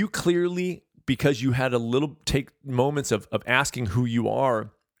 But if you clearly, because you had take moments of asking who you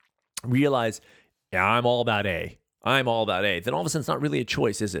are, realize, yeah, I'm all about A. Then all of a sudden it's not really a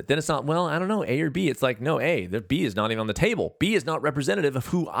choice, is it? Then it's not, well, I don't know, A or B. It's like, no, A. The B is not even on the table. B is not representative of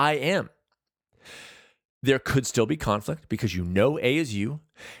who I am. There could still be conflict because A is you,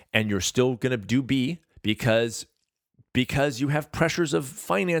 and you're still going to do B because you have pressures of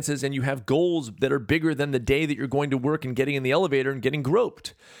finances and you have goals that are bigger than the day that you're going to work and getting in the elevator and getting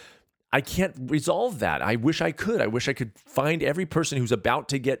groped. I can't resolve that. I wish I could. I wish I could find every person who's about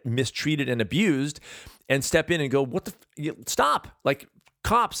to get mistreated and abused and step in and go, stop, like,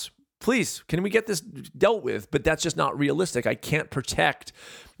 cops, please, can we get this dealt with? But that's just not realistic. I can't protect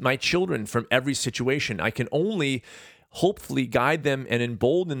my children from every situation. I can only hopefully guide them and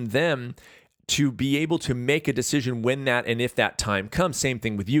embolden them to be able to make a decision when that and if that time comes. Same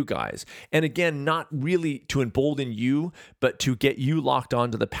thing with you guys. And again, not really to embolden you, but to get you locked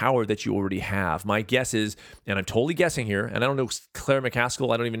onto the power that you already have. My guess is, and I'm totally guessing here, and I don't know Claire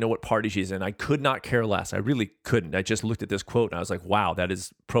McCaskill, I don't even know what party she's in. I could not care less. I really couldn't. I just looked at this quote and I was like, wow, that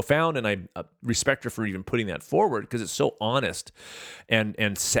is profound. And I respect her for even putting that forward, because it's so honest and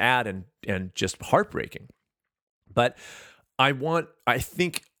sad and just heartbreaking. But I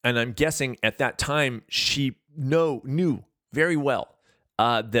think and I'm guessing at that time she knew very well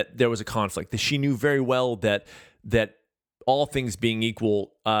that there was a conflict. That she knew very well that all things being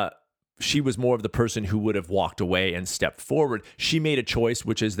equal, she was more of the person who would have walked away and stepped forward. She made a choice,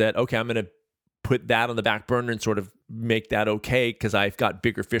 which is that, okay, I'm going to put that on the back burner and sort of make that okay because I've got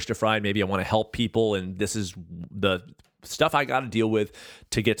bigger fish to fry. Maybe I want to help people, and this is the stuff I got to deal with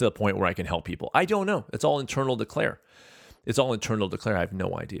to get to the point where I can help people. I don't know. It's all internal declare. It's all internal declare. I have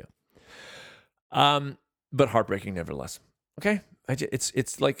no idea. But heartbreaking nevertheless. Okay.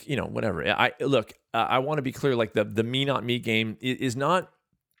 It's like, whatever. I want to be clear. Like the me, not me game is not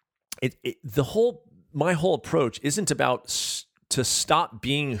my whole approach isn't about to stop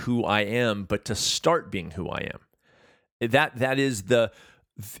being who I am, but to start being who I am. That is the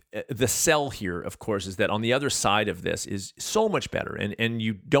sell here, of course, is that on the other side of this is so much better, and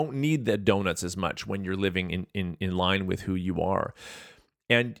you don't need the donuts as much when you're living in line with who you are.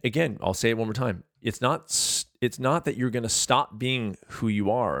 And again, I'll say it one more time. It's not that you're going to stop being who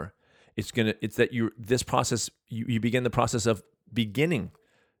you are. It's that this process, you begin the process of beginning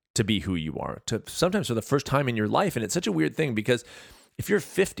to be who you are, to sometimes for the first time in your life. And it's such a weird thing because if you're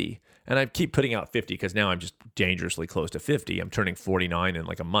 50, and I keep putting out 50 because now I'm just dangerously close to 50. I'm turning 49 in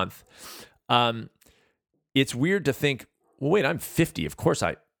like a month. It's weird to think, well, wait, I'm 50. Of course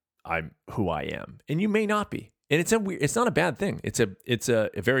I'm who I am. And you may not be. And it's not a bad thing. It's a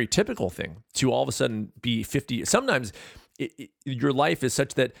very typical thing to all of a sudden be 50. Sometimes your life is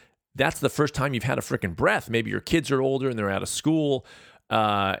such that that's the first time you've had a freaking breath. Maybe your kids are older and they're out of school.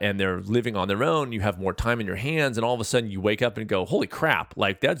 And they're living on their own, you have more time in your hands, and all of a sudden you wake up and go, holy crap,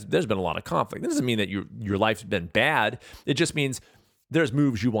 like there's been a lot of conflict. That doesn't mean that your life's been bad. It just means there's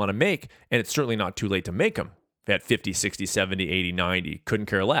moves you want to make, and it's certainly not too late to make them at 50, 60, 70, 80, 90. Couldn't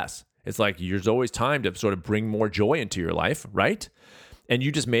care less. It's like there's always time to sort of bring more joy into your life, right? And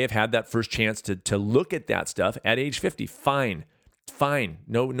you just may have had that first chance to look at that stuff at age 50. Fine.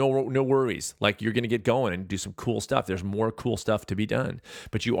 No worries. Like you're going to get going and do some cool stuff. There's more cool stuff to be done.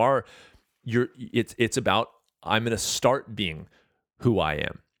 But it's about, I'm going to start being who I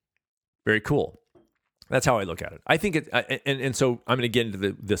am. Very cool. That's how I look at it. I think and so I'm going to get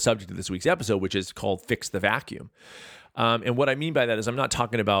into the subject of this week's episode, which is called Fix the Vacuum. And what I mean by that is I'm not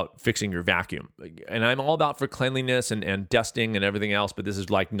talking about fixing your vacuum. And I'm all about for cleanliness and dusting and everything else, but this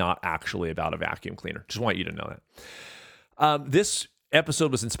is like not actually about a vacuum cleaner. Just want you to know that. This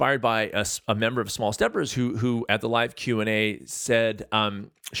episode was inspired by a member of Small Steppers who at the live Q&A said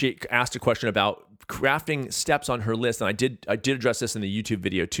she asked a question about crafting steps on her list, and I did address this in the YouTube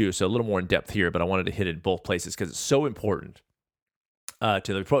video too, so a little more in depth here, but I wanted to hit it both places because it's so important to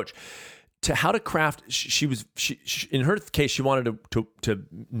the approach to how to craft. She in her case she wanted to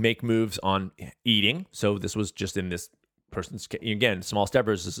make moves on eating, so this was just in this person's, again, Small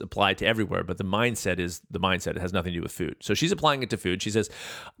Steppers is applied to everywhere, but the mindset it has nothing to do with food. So she's applying it to food. She says,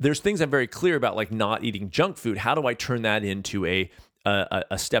 there's things I'm very clear about, like not eating junk food. How do I turn that into a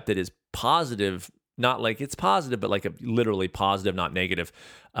step that is positive? Not like it's positive, but like a literally positive, not negative.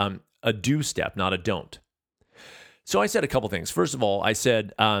 A do step, not a don't. So I said a couple things. First of all, I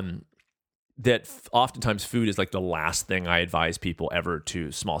said that oftentimes food is like the last thing I advise people ever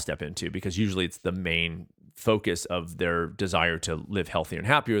to small step into, because usually it's the main focus of their desire to live healthier and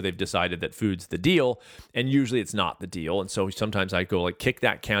happier. They've decided that food's the deal, and usually it's not the deal. And so sometimes I go like kick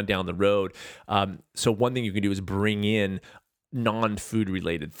that can down the road. So one thing you can do is bring in non-food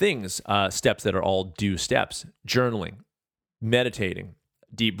related things, steps that are all do steps: journaling, meditating,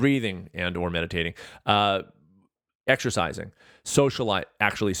 deep breathing and or meditating, exercising,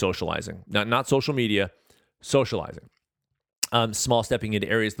 socializing, not social media, socializing. Small stepping into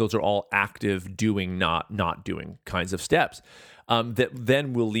areas, those are all active doing, not doing kinds of steps that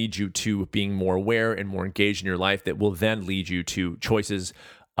then will lead you to being more aware and more engaged in your life, that will then lead you to choices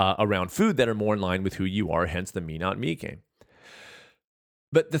around food that are more in line with who you are, hence the me, not me game.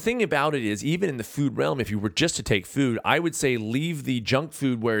 But the thing about it is, even in the food realm, if you were just to take food, I would say leave the junk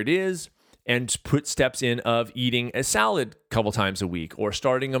food where it is and put steps in of eating a salad a couple times a week, or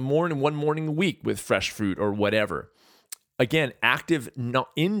starting one morning a week with fresh fruit or whatever. Again, active, not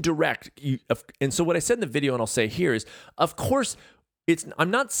indirect. And so what I said in the video, and I'll say here, is, of course,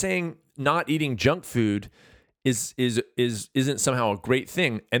 I'm not saying not eating junk food isn't somehow a great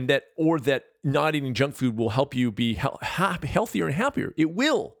thing, and that not eating junk food will help you be healthier and happier. It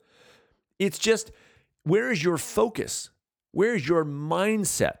will. It's just, where is your focus? Where is your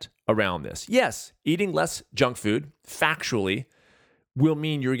mindset around this? Yes, eating less junk food factually will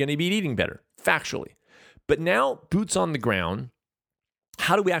mean you're going to be eating better factually. But now, boots on the ground,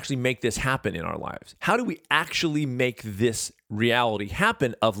 how do we actually make this happen in our lives? How do we actually make this reality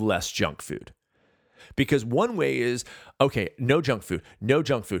happen of less junk food? Because one way is, okay, no junk food, no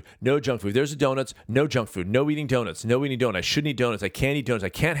junk food, no junk food. There's the donuts, no junk food, no eating donuts, no eating donuts. I shouldn't eat donuts. I can't eat donuts. I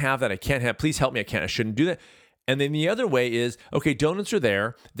can't have that. I can't have, please help me. I shouldn't do that. And then the other way is, okay, donuts are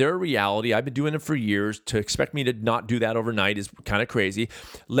there. They're a reality. I've been doing it for years. To expect me to not do that overnight is kind of crazy.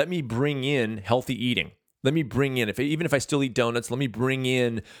 Let me bring in healthy eating. Let me bring in, even if I still eat donuts, let me bring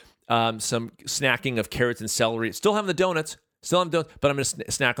in some snacking of carrots and celery. Still have the donuts, but I'm going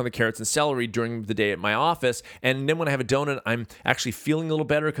to snack on the carrots and celery during the day at my office. And then when I have a donut, I'm actually feeling a little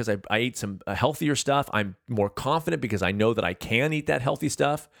better because I ate some healthier stuff. I'm more confident because I know that I can eat that healthy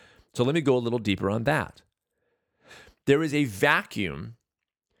stuff. So let me go a little deeper on that. There is a vacuum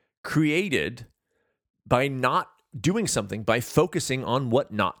created by not doing something, by focusing on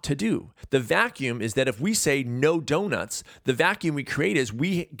what not to do. The vacuum is that if we say no donuts, the vacuum we create is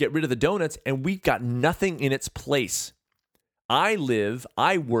we get rid of the donuts and we've got nothing in its place. I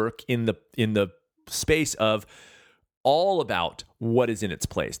work in the space of all about what is in its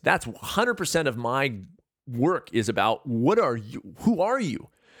place. That's 100% of my work is about what are you? Who are you?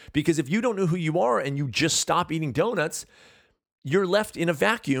 Because if you don't know who you are and you just stop eating donuts, you're left in a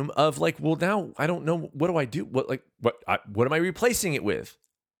vacuum of like, well, now I don't know. What do I do? What am I replacing it with?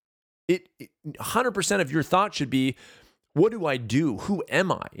 100% of your thought should be, what do I do? Who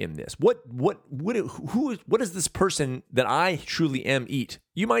am I in this? What does this person that I truly am eat?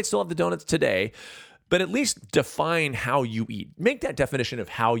 You might still have the donuts today, but at least define how you eat. Make that definition of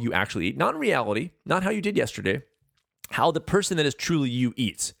how you actually eat, not in reality, not how you did yesterday, how the person that is truly you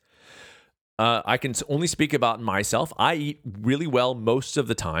eats. I can only speak about myself. I eat really well most of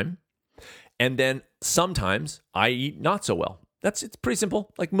the time. And then sometimes I eat not so well. It's pretty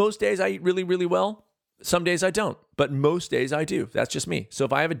simple. Like most days I eat really, really well. Some days I don't, but most days I do. That's just me. So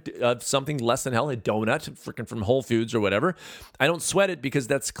if I have something less than hell, a donut freaking from Whole Foods or whatever, I don't sweat it because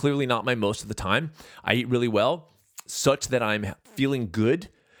that's clearly not my most of the time. I eat really well such that I'm feeling good.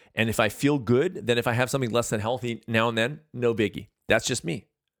 And if I feel good, then if I have something less than healthy now and then, no biggie. That's just me.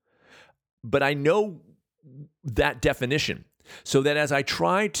 But I know that definition so that as I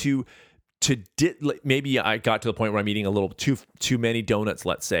try to maybe I got to the point where I'm eating a little too many donuts,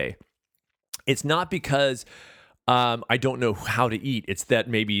 let's say. It's not because I don't know how to eat. It's that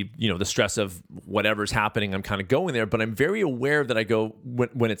maybe, the stress of whatever's happening, I'm kind of going there, but I'm very aware that I go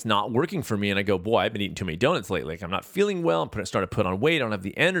when it's not working for me and I go, boy, I've been eating too many donuts lately. Like I'm not feeling well. I'm starting to put on weight. I don't have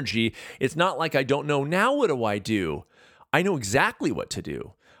the energy. It's not like I don't know now. What do I do? I know exactly what to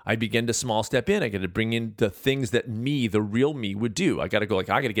do. I begin to small step in. I got to bring in the things that the real me would do. I got to go I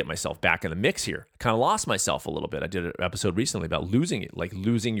got to get myself back in the mix here. I kind of lost myself a little bit. I did an episode recently about losing it, like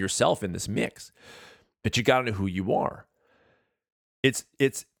losing yourself in this mix. But you got to know who you are. It's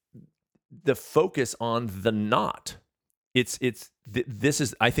the focus on the not. This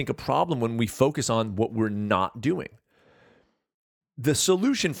is, I think, a problem when we focus on what we're not doing. The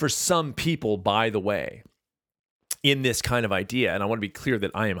solution for some people, by the way, in this kind of idea, and I want to be clear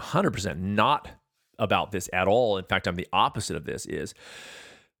that I am 100% not about this at all. In fact, I'm the opposite of this, is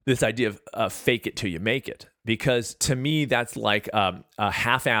this idea of fake it till you make it. Because to me, that's like a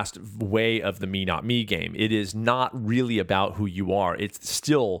half-assed way of the me, not me game. It is not really about who you are. It's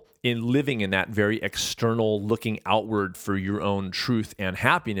still in living in that very external, looking outward for your own truth and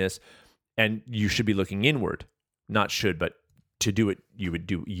happiness. And you should be looking inward. Not should, but to do it,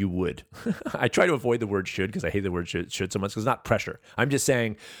 you would. I try to avoid the word should because I hate the word should so much because it's not pressure. I'm just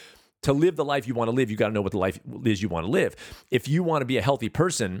saying to live the life you want to live, you got to know what the life is you want to live. If you want to be a healthy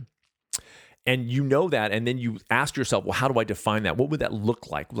person and you know that, and then you ask yourself, well, how do I define that? What would that look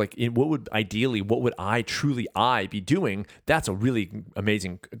like? Like, what would I truly be doing? That's a really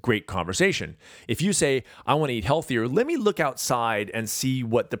amazing, great conversation. If you say, I want to eat healthier, let me look outside and see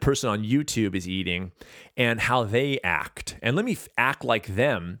what the person on YouTube is eating and how they act. And let me act like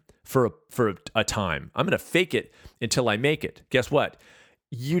them for a time. I'm going to fake it until I make it. Guess what?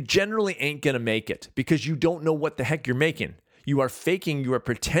 You generally ain't going to make it because you don't know what the heck you're making. You are faking, you are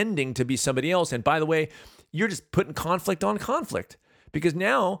pretending to be somebody else. And by the way, you're just putting conflict on conflict because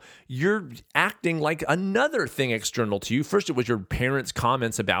now you're acting like another thing external to you. First, it was your parents'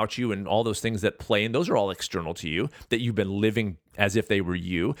 comments about you and all those things that play, and those are all external to you, that you've been living as if they were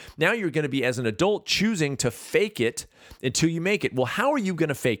you. Now you're going to be, as an adult, choosing to fake it until you make it. Well, how are you going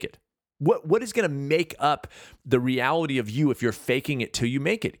to fake it? What is going to make up the reality of you if you're faking it till you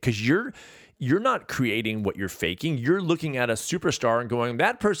make it? Because you're not creating what you're faking. You're looking at a superstar and going,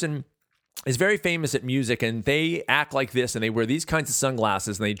 that person is very famous at music, and they act like this, and they wear these kinds of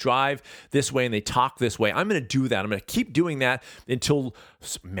sunglasses, and they drive this way, and they talk this way. I'm going to do that. I'm going to keep doing that until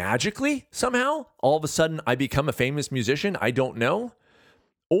magically, somehow, all of a sudden, I become a famous musician. I don't know.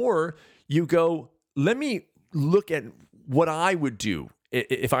 Or you go, let me look at what I would do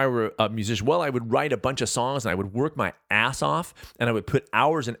if I were a musician. Well, I would write a bunch of songs, and I would work my ass off, and I would put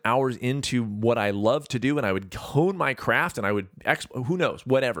hours and hours into what I love to do, and I would hone my craft, and I would, who knows,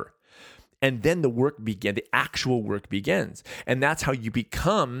 whatever. And then the work begins, the actual work begins. And that's how you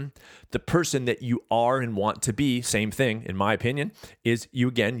become the person that you are and want to be. Same thing, in my opinion, is you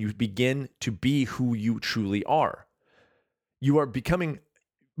begin to be who you truly are. You are becoming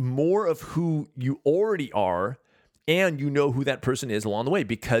more of who you already are, and you know who that person is along the way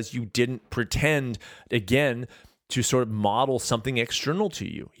because you didn't pretend, again, to sort of model something external to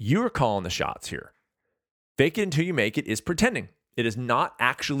you. You're calling the shots here. Fake it until you make it is pretending. It is not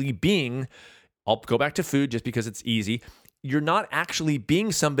actually being, I'll go back to food just because it's easy. You're not actually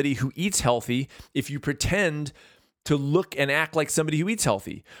being somebody who eats healthy if you pretend to look and act like somebody who eats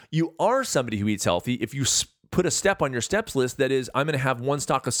healthy. You are somebody who eats healthy if you put a step on your steps list that is, I'm going to have 1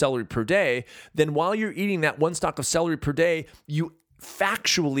 stalk of celery per day. Then while you're eating that 1 stalk of celery per day, you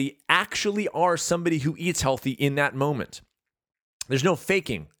factually actually are somebody who eats healthy in that moment. There's no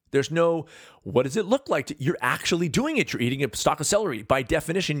faking. There's no, what does it look like? You're actually doing it. You're eating a stalk of celery. By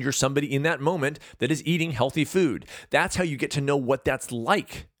definition, you're somebody in that moment that is eating healthy food. That's how you get to know what that's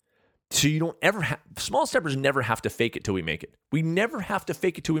like. So you don't ever small steppers never have to fake it till we make it. We never have to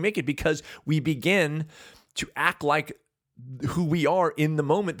fake it till we make it because we begin to act like who we are in the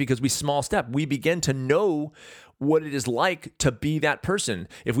moment because we small step. We begin to know what it is like to be that person.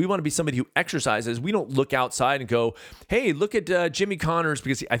 If we want to be somebody who exercises, we don't look outside and go, hey, look at Jimmy Connors,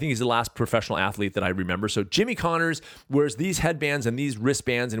 because I think he's the last professional athlete that I remember. So Jimmy Connors wears these headbands and these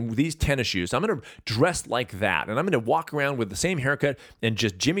wristbands and these tennis shoes. I'm going to dress like that. And I'm going to walk around with the same haircut and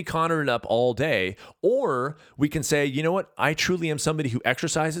just Jimmy Connor it up all day. Or we can say, you know what? I truly am somebody who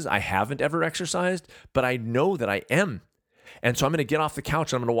exercises. I haven't ever exercised, but I know that I am. And so I'm going to get off the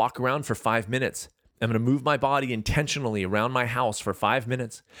couch and I'm going to walk around for 5 minutes. I'm going to move my body intentionally around my house for 5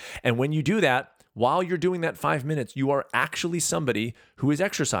 minutes. And when you do that, while you're doing that 5 minutes, you are actually somebody who is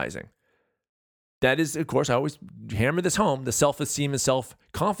exercising. That is, of course, I always hammer this home, the self-esteem and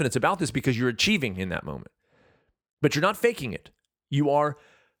self-confidence about this because you're achieving in that moment. But you're not faking it. You are,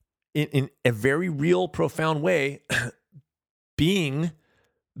 in a very real, profound way, being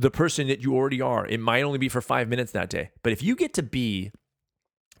the person that you already are. It might only be for 5 minutes that day. But if you get to be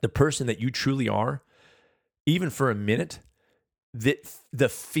the person that you truly are, even for a minute, the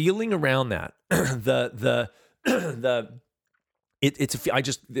feeling around that, there's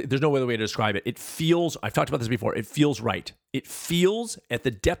no other way to describe it. It feels, I've talked about this before, it feels right. It feels at the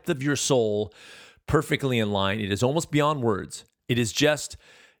depth of your soul perfectly in line. It is almost beyond words. It is just,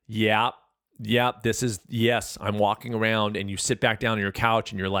 yes, I'm walking around, and you sit back down on your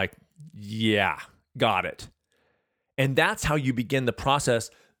couch and you're like, yeah, got it. And that's how you begin the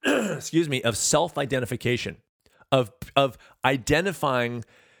process of self-identification, of identifying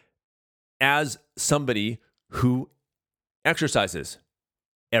as somebody who exercises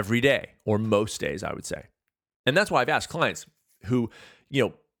every day or most days, I would say. And that's why I've asked clients who,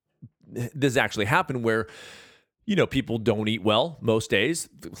 this actually happened where, people don't eat well most days.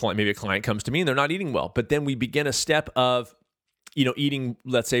 Maybe a client comes to me and they're not eating well, but then we begin a step of eating,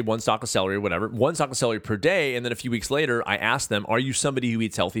 let's say 1 stalk of celery or whatever, 1 stalk of celery per day. And then a few weeks later, I ask them, are you somebody who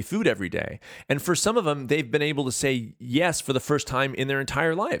eats healthy food every day? And for some of them, they've been able to say yes for the first time in their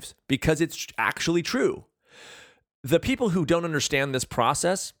entire lives because it's actually true. The people who don't understand this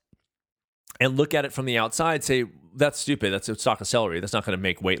process and look at it from the outside say, that's stupid. That's a stalk of celery. That's not going to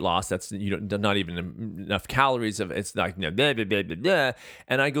make weight loss. That's not even enough calories. It's like, blah, blah, blah, blah, blah.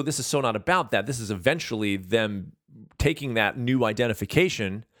 And I go, this is so not about that. This is eventually them taking that new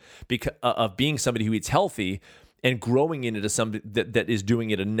identification of being somebody who eats healthy and growing into somebody that is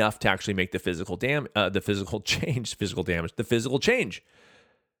doing it enough to actually make the physical change.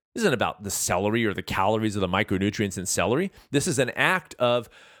 This isn't about the celery or the calories or the micronutrients in celery. This is an act of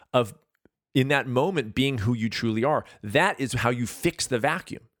in that moment being who you truly are. That is how you fix the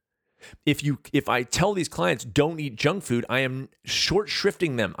vacuum. If I tell these clients don't eat junk food, I am short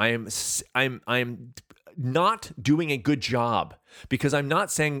shrifting them. I am not doing a good job because I'm not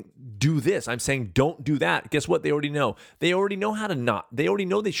saying do this. I'm saying don't do that. Guess what? They already know. They already know how to not. They already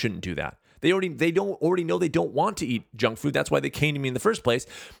know they shouldn't do that. They already know they don't want to eat junk food. That's why they came to me in the first place.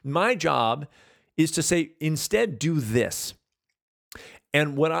 My job is to say instead do this.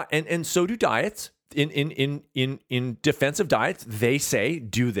 And and so do diets. in defensive diets, they say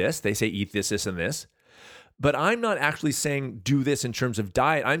do this. They say eat this, this, and this. But I'm not actually saying do this in terms of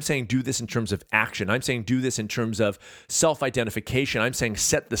diet. I'm saying do this in terms of action. I'm saying do this in terms of self-identification. I'm saying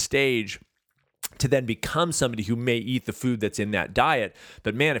set the stage to then become somebody who may eat the food that's in that diet.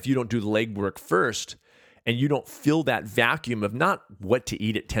 But man, if you don't do the legwork first and you don't fill that vacuum of not what to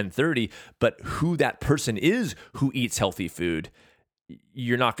eat at 10:30, but who that person is who eats healthy food,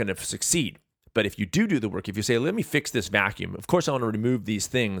 you're not going to succeed. But if you do the work, if you say, let me fix this vacuum, of course I want to remove these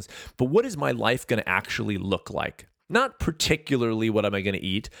things, but what is my life going to actually look like? Not particularly what am I going to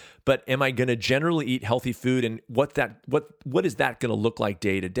eat, but am I going to generally eat healthy food, and what is that going to look like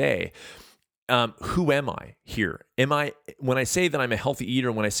day to day? Who am I here? When I say that I'm a healthy eater,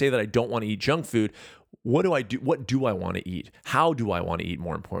 when I say that I don't want to eat junk food, what do I do? What do I want to eat? How do I want to eat,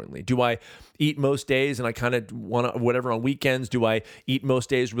 more importantly? Do I eat most days and I kind of want to, whatever on weekends? Do I eat most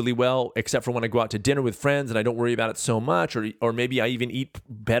days really well, except for when I go out to dinner with friends and I don't worry about it so much? Or maybe I even eat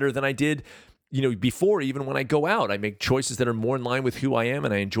better than I did, before, even when I go out. I make choices that are more in line with who I am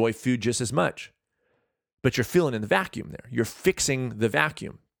and I enjoy food just as much. But you're filling in the vacuum there. You're fixing the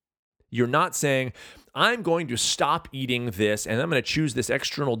vacuum. You're not saying, I'm going to stop eating this and I'm going to choose this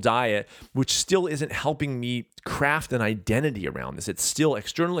external diet, which still isn't helping me craft an identity around this. It's still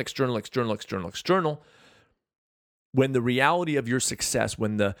external. When the reality of your success,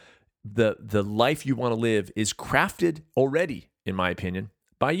 when the life you want to live is crafted already, in my opinion,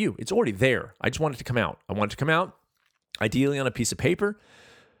 by you. It's already there. I just want it to come out. I want it to come out, ideally on a piece of paper,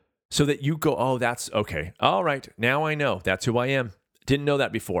 so that you go, oh, that's okay. All right, now I know. That's who I am. Didn't know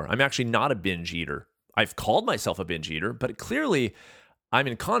that before. I'm actually not a binge eater. I've called myself a binge eater, but clearly I'm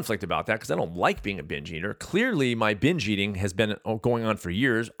in conflict about that because I don't like being a binge eater. Clearly my binge eating has been going on for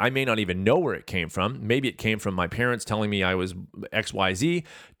years. I may not even know where it came from. Maybe it came from my parents telling me I was XYZ.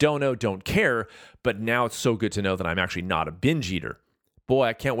 Don't know, don't care. But now it's so good to know that I'm actually not a binge eater. Boy,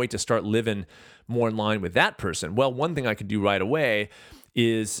 I can't wait to start living more in line with that person. Well, one thing I could do right away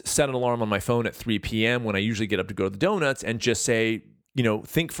is set an alarm on my phone at 3 p.m. when I usually get up to go to the donuts and just say,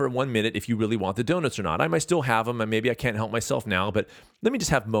 think for 1 minute if you really want the donuts or not. I might still have them, and maybe I can't help myself now, but let me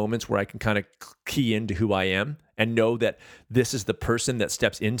just have moments where I can kind of key into who I am and know that this is the person that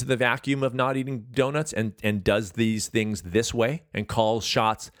steps into the vacuum of not eating donuts and does these things this way and calls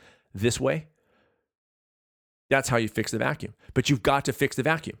shots this way. That's how you fix the vacuum. But you've got to fix the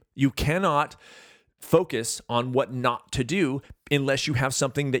vacuum. You cannot focus on what not to do unless you have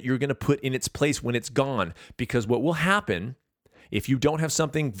something that you're going to put in its place when it's gone. Because what will happen if you don't have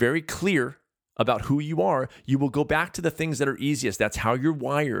something very clear about who you are, you will go back to the things that are easiest. That's how you're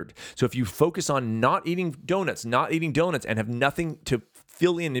wired. So if you focus on not eating donuts and have nothing to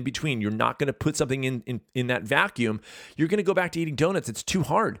fill in between, you're not going to put something in that vacuum. You're going to go back to eating donuts. It's too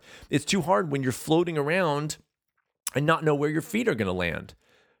hard. It's too hard when you're floating around and not know where your feet are going to land.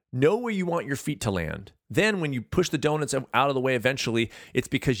 Know where you want your feet to land. Then when you push the donuts out of the way eventually, it's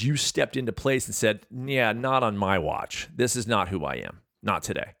because you stepped into place and said, yeah, not on my watch. This is not who I am. Not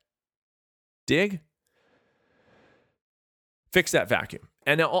today. Dig? Fix that vacuum.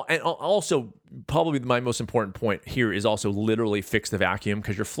 And also, probably my most important point here is also literally fix the vacuum,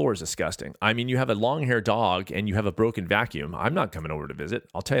 because your floor is disgusting. I mean, you have a long-haired dog and you have a broken vacuum. I'm not coming over to visit.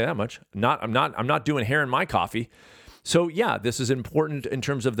 I'll tell you that much. I'm not doing hair in my coffee. So yeah, this is important in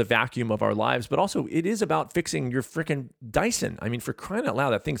terms of the vacuum of our lives, but also it is about fixing your freaking Dyson. I mean, for crying out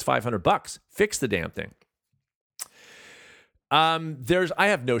loud, that thing's $500. Fix the damn thing. I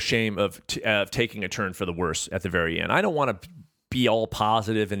have no shame of taking a turn for the worse at the very end. I don't want to be all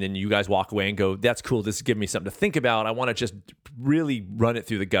positive and then you guys walk away and go, that's cool, this is giving me something to think about. I want to just really run it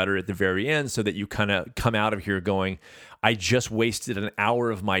through the gutter at the very end so that you kind of come out of here going, I just wasted an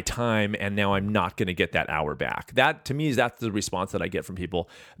hour of my time and now I'm not going to get that hour back. That, to me, that's the response that I get from people.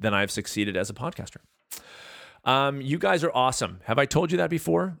 Then I've succeeded as a podcaster. You guys are awesome. Have I told you that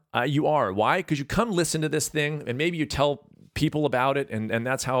before? You are. Why? Because you come listen to this thing and maybe you tell people about it, and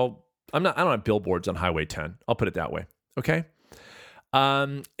that's how I don't have billboards on Highway 10. I'll put it that way. Okay.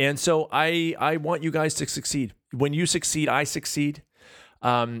 And so I want you guys to succeed. When you succeed, I succeed.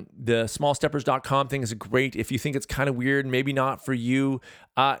 The smallsteppers.com thing is great. If you think it's kind of weird, maybe not for you,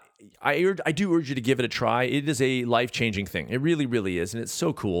 I do urge you to give it a try. It is a life-changing thing. It really, really is. And it's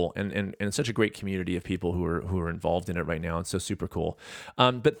so cool. And it's such a great community of people who are involved in it right now. It's so super cool.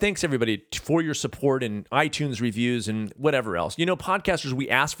 But thanks everybody for your support and iTunes reviews and whatever else. Podcasters, we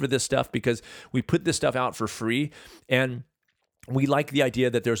ask for this stuff because we put this stuff out for free. And we like the idea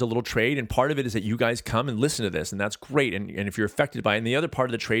that there's a little trade, and part of it is that you guys come and listen to this, and that's great. And if you're affected by it, and the other part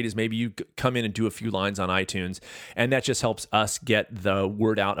of the trade is maybe you come in and do a few lines on iTunes, and that just helps us get the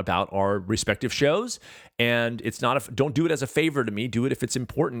word out about our respective shows. And it's not don't do it as a favor to me. Do it if it's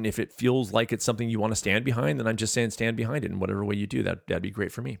important. If it feels like it's something you want to stand behind, then I'm just saying stand behind it in whatever way you do. That'd be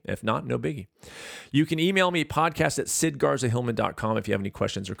great for me. If not, no biggie. You can email me, podcast@sidgarzahillman.com if you have any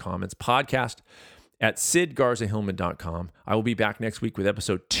questions or comments. Podcast@sidgarzahillman.com. I will be back next week with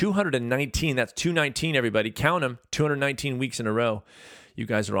episode 219. That's 219, everybody. Count them. 219 weeks in a row. You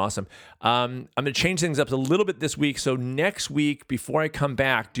guys are awesome. I'm going to change things up a little bit this week. So next week, before I come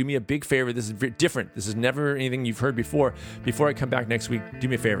back, do me a big favor. This is different. This is never anything you've heard before. Before I come back next week, do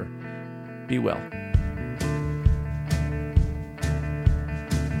me a favor. Be well.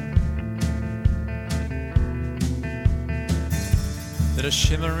 That a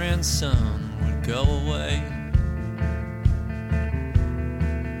shimmering sun would go away.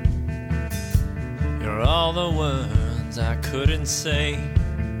 You're all the words I couldn't say.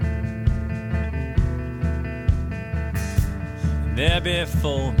 And there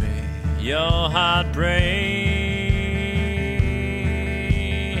before me, your heart breaks,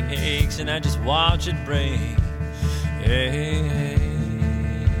 and I just watch it break. Hey, hey.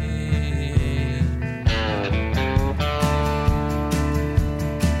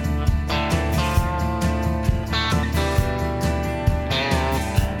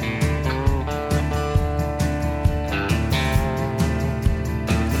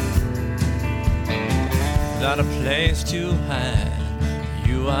 Without a place to hide,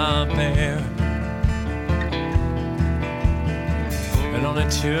 you are bare, and only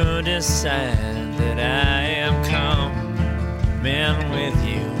to decide that I am coming with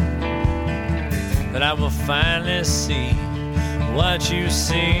you, that I will finally see what you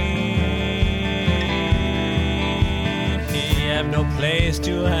see. I have no place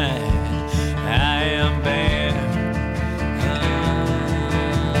to hide, I am bare.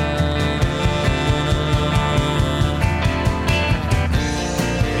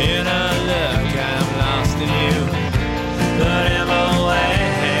 In a look, I'm lost in you. Put him away.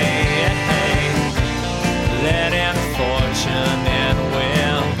 Let in fortune and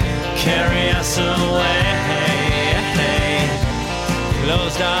will carry us away.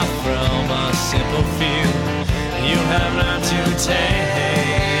 Closed off from a simple few you have learned to take.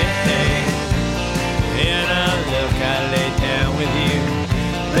 In a look, I lay down with you.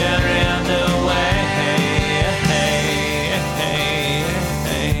 Better in the way.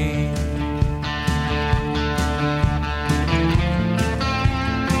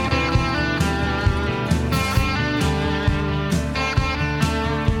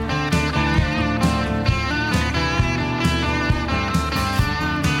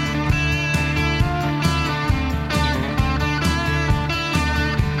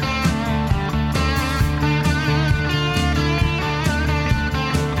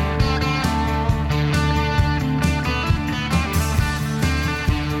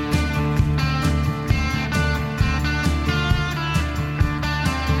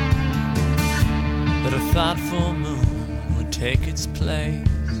 Thoughtful moon would take its place.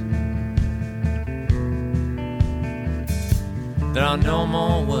 There are no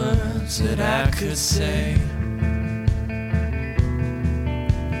more words that I could say.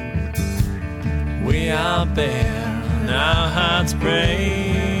 We are bare and our hearts break.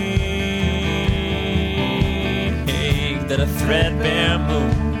 That a threadbare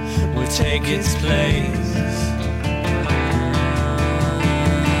moon would take its place.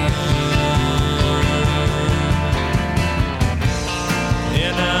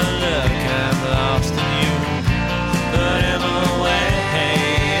 Lost in you, put him away.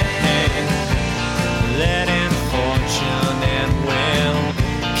 Let in fortune and will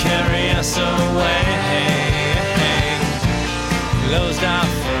carry us away. Closed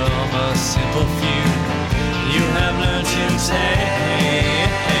off from a simple few you have learned to take.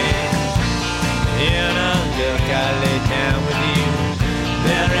 In a look, I lay down with you.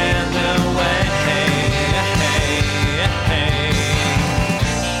 There in the way.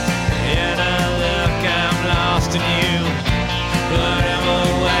 In you, put him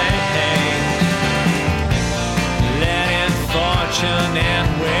away. Let in fortune and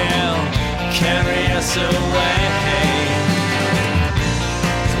will carry us away.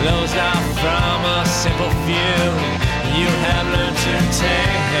 Closed off from a simple few you have learned to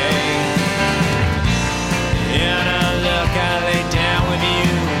take.